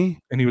kidding me?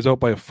 And he was out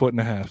by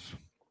 1.5 feet.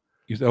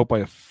 He's out by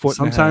a foot.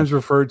 Sometimes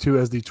referred to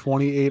as the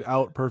 28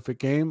 out perfect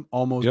game,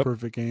 almost Yep.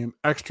 perfect game,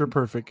 extra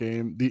perfect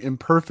game, the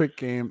imperfect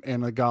game,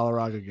 and a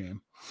Galarraga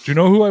game. Do you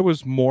know who I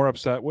was more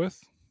upset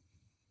with?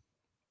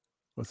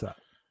 What's that?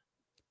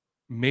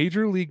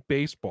 Major League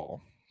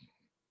Baseball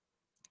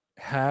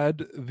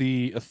had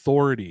the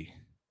authority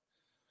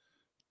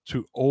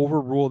to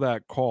overrule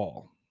that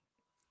call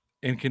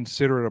and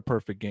consider it a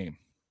perfect game.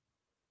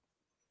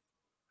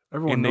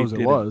 Everyone And they knows it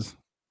didn't. was.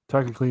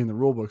 Technically in the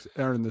rule books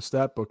or in the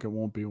stat book, it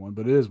won't be one,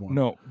 but it is one.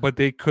 No, but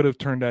they could have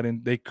turned that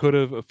in. They could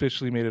have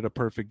officially made it a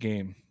perfect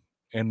game,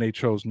 and they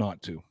chose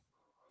not to.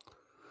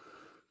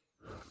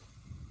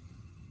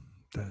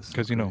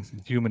 Because,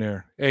 human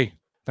error. Hey,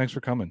 thanks for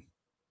coming.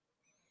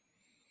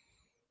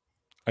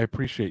 I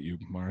appreciate you,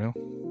 Mario.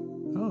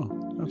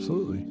 Oh,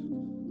 absolutely.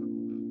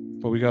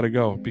 But we got to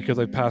go because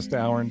I passed the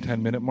hour and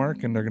 10-minute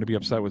mark, and they're going to be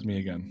upset with me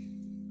again.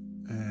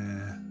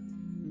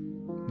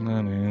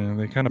 No, man,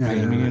 they kind of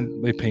pay me.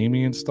 And they pay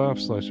me and stuff,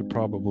 so I should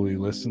probably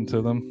listen to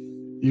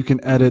them. You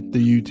can edit the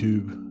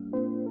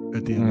YouTube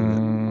at the end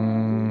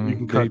of it. You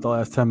can cut the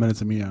last 10 minutes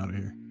of me out of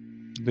here.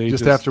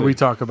 Just after we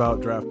talk about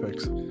draft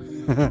picks.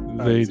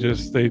 They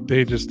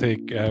just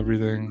take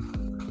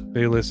everything.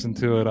 They listen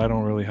to it. I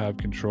don't really have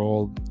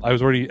control. I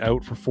was already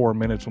out for 4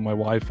 minutes when my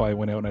Wi-Fi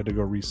went out and I had to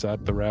go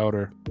reset the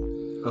router.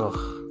 Ugh.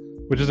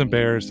 Which is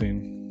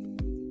embarrassing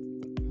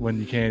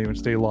when you can't even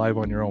stay live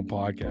on your own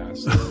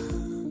podcast.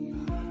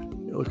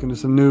 You're looking to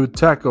some new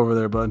tech over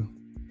there, bud.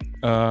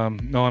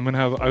 No,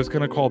 I was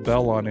gonna call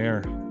Bell on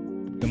air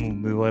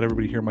and let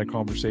everybody hear my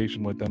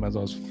conversation with them as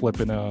I was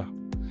flipping a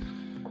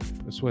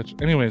switch.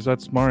 Anyways,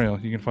 that's Mario.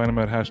 You can find him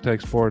at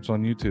 #sports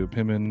on YouTube.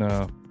 Him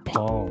and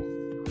Paul.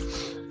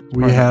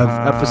 We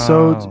have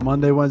episodes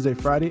Monday, Wednesday,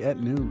 Friday at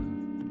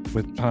noon.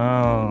 With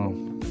Paul.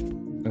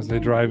 As they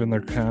drive in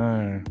their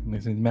car and they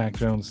say Mac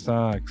Jones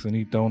sucks and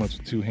eat donuts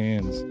with 2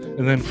 hands.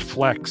 And then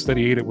flex that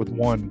he ate it with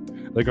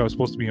 1. Like I was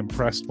supposed to be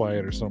impressed by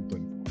it or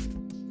something.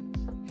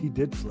 He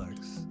did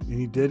flex. And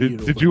he did eat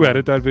it. Did you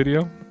edit that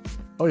video?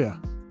 Oh, yeah.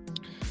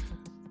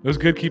 It was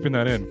good keeping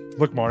that in.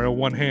 Look, Mario,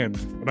 1 hand.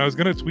 And I was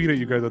going to tweet at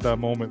you guys at that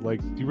moment. Like,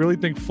 do you really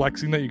think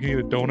flexing that you can eat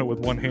a donut with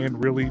 1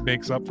 hand really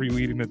makes up for you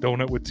eating a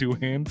donut with 2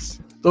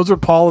 hands? Those are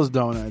Paula's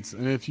Donuts.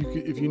 And if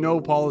you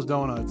know Paula's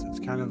Donuts, it's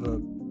kind of a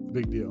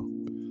big deal.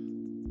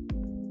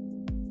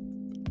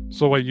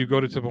 So what, you go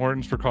to Tim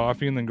Hortons for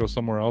coffee and then go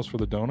somewhere else for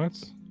the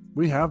donuts?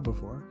 We have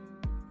before.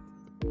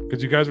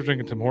 Because you guys were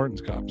drinking Tim Hortons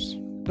cups.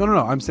 No.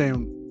 I'm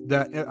saying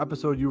that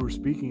episode you were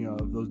speaking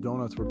of, those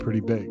donuts were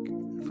pretty big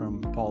from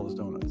Paula's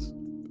Donuts.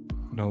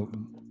 No,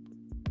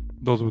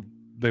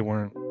 they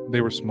weren't.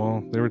 They were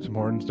small. They were Tim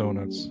Hortons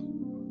donuts.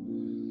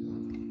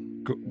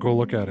 Go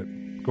look at it.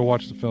 Go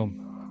watch the film.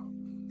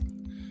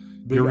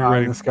 Big eye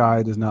in the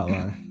sky does not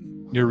lie.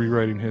 You're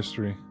rewriting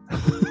history.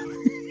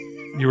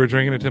 You were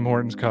drinking a Tim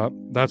Hortons cup.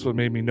 That's what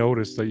made me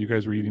notice that you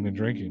guys were eating and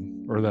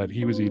drinking, or that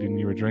he was eating and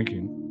you were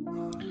drinking.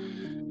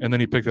 And then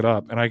he picked it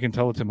up, and I can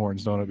tell a Tim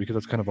Hortons donut because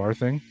that's kind of our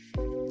thing.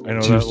 I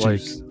know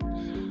juice.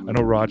 I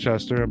know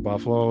Rochester and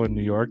Buffalo and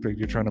New York, like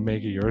you're trying to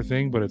make it your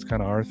thing, but it's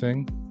kind of our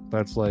thing.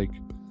 That's like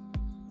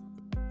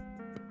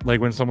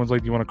when someone's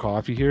like, "Do you want a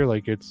coffee here?"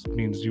 Like it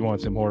means, "Do you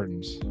want Tim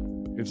Hortons?"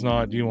 It's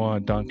not, "Do you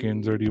want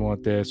Dunkin's or do you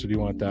want this or do you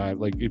want that?"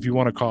 Like if you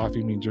want a coffee,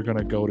 it means you're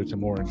gonna go to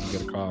Tim Hortons and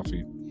get a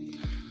coffee.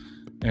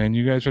 And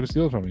you guys try to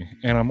steal it from me,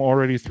 and I'm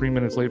already 3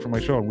 minutes late for my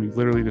show, and we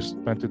literally just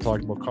spent it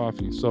talking about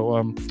coffee.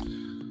 So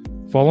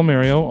follow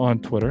Mario on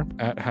Twitter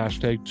at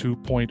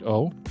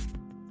 #2.0.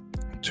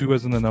 2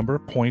 as in the number,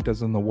 point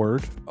as in the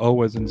word,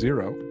 O as in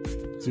 0.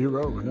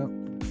 0, yeah.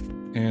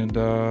 And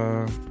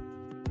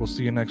we'll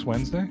see you next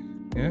Wednesday.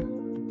 Yeah?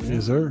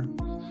 Yes, sir.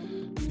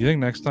 You think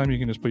next time you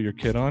can just put your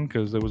kid on?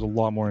 Because it was a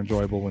lot more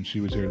enjoyable when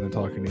she was here than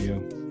talking to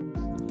you.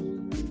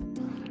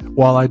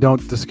 While I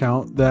don't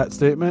discount that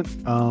statement,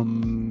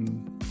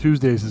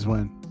 Tuesdays is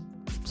when.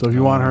 So if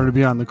you want her to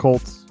be on the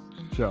Colts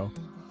show.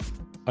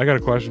 I got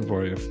a question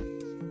for you.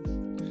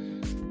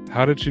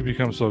 How did she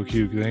become so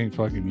cute? Because they ain't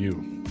fucking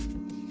you.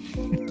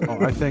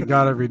 I thank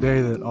God every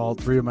day that all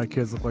 3 of my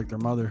kids look like their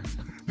mother.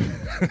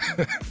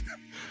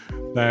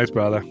 Thanks,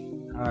 brother.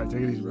 All right,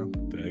 take it easy, bro.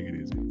 Take it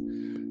easy.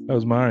 That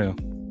was Mario.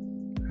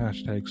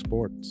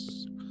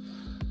 #sports.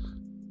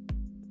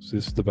 So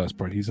this is the best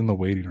part. He's in the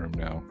waiting room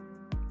now.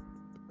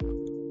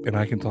 and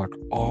I can talk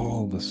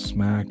all the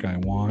smack I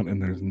want,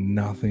 and there's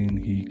nothing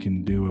he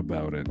can do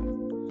about it.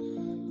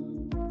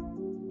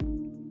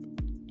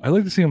 I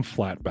like to see him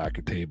flat back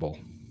a table.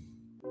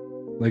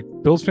 Like,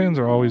 Bills fans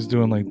are always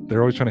doing, like,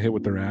 they're always trying to hit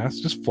with their ass.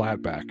 Just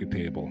flat back a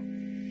table.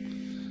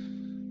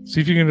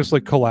 See if you can just,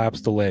 like,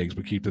 collapse the legs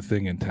but keep the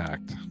thing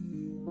intact.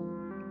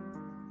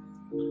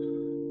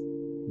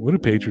 What do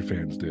Patriot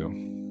fans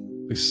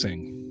do? They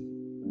sing.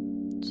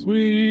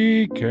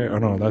 Sweet care. Oh,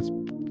 no, that's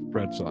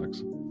Red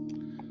Sox.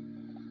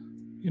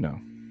 You know.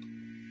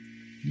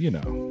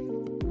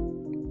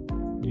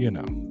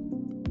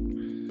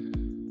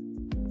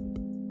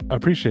 I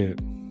appreciate it.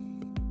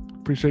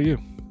 Appreciate you.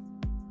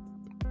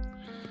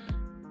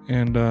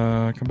 And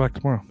come back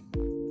tomorrow.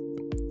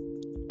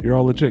 You're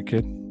all legit,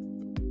 kid.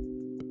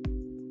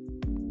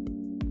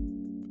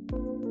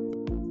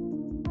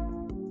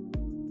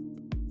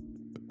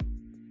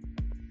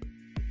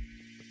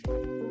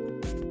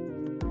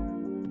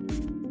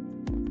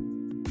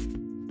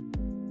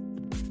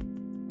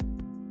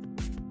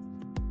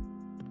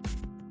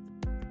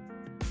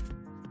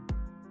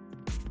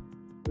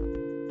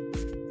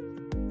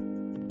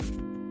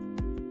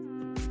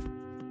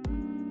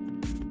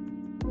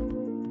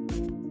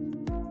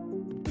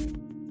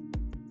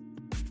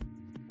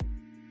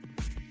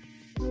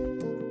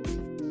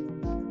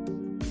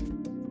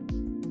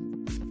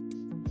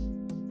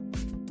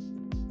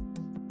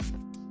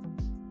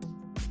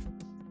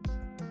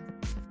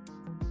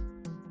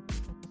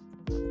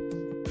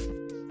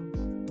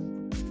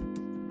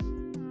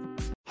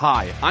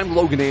 Hi, I'm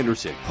Logan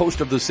Anderson, host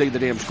of the Say the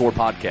Damn Score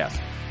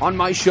podcast. On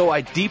my show,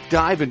 I deep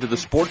dive into the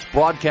sports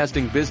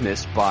broadcasting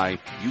business by,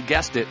 you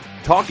guessed it,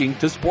 talking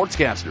to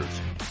sportscasters.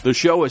 The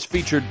show has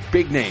featured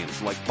big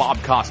names like Bob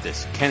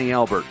Costas, Kenny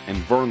Albert, and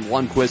Vern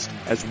Lundquist,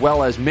 as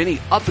well as many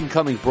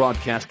up-and-coming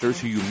broadcasters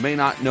who you may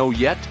not know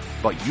yet,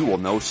 but you will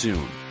know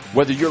soon.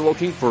 Whether you're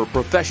looking for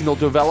professional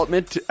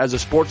development as a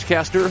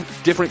sportscaster,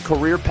 different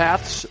career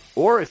paths,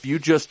 or if you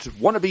just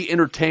want to be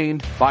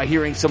entertained by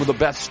hearing some of the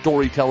best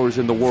storytellers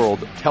in the world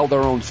tell their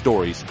own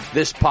stories,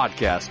 this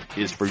podcast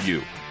is for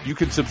you. You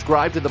can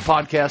subscribe to the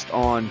podcast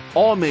on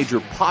all major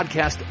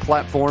podcast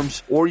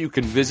platforms, or you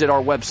can visit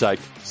our website,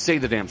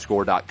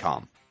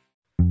 saythedamnscore.com.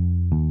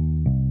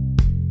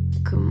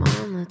 Come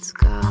on, let's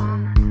go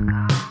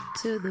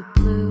to the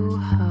Blue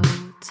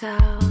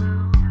Hotel.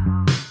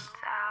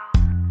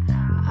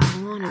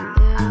 I wanna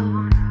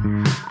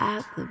live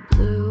at the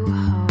Blue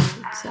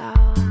Hotel.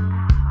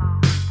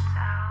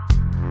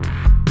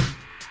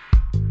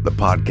 The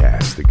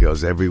podcast that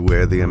goes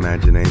everywhere the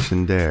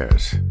imagination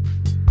dares.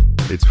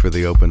 It's for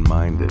the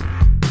open-minded,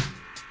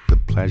 the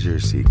pleasure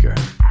seeker.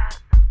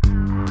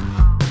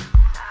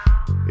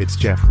 It's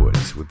Jeff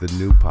Woods with the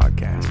new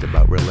podcast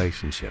about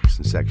relationships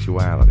and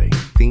sexuality,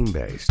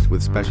 theme-based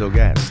with special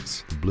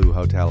guests, the Blue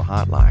Hotel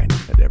Hotline,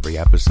 and every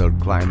episode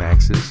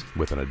climaxes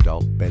with an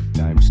adult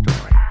bedtime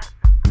story.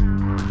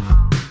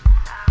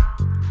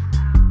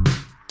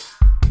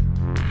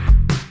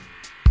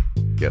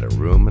 Get a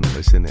room and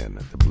listen in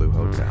at the Blue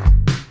Hotel.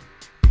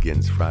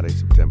 Begins Friday,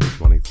 September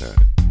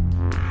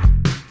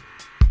 23rd.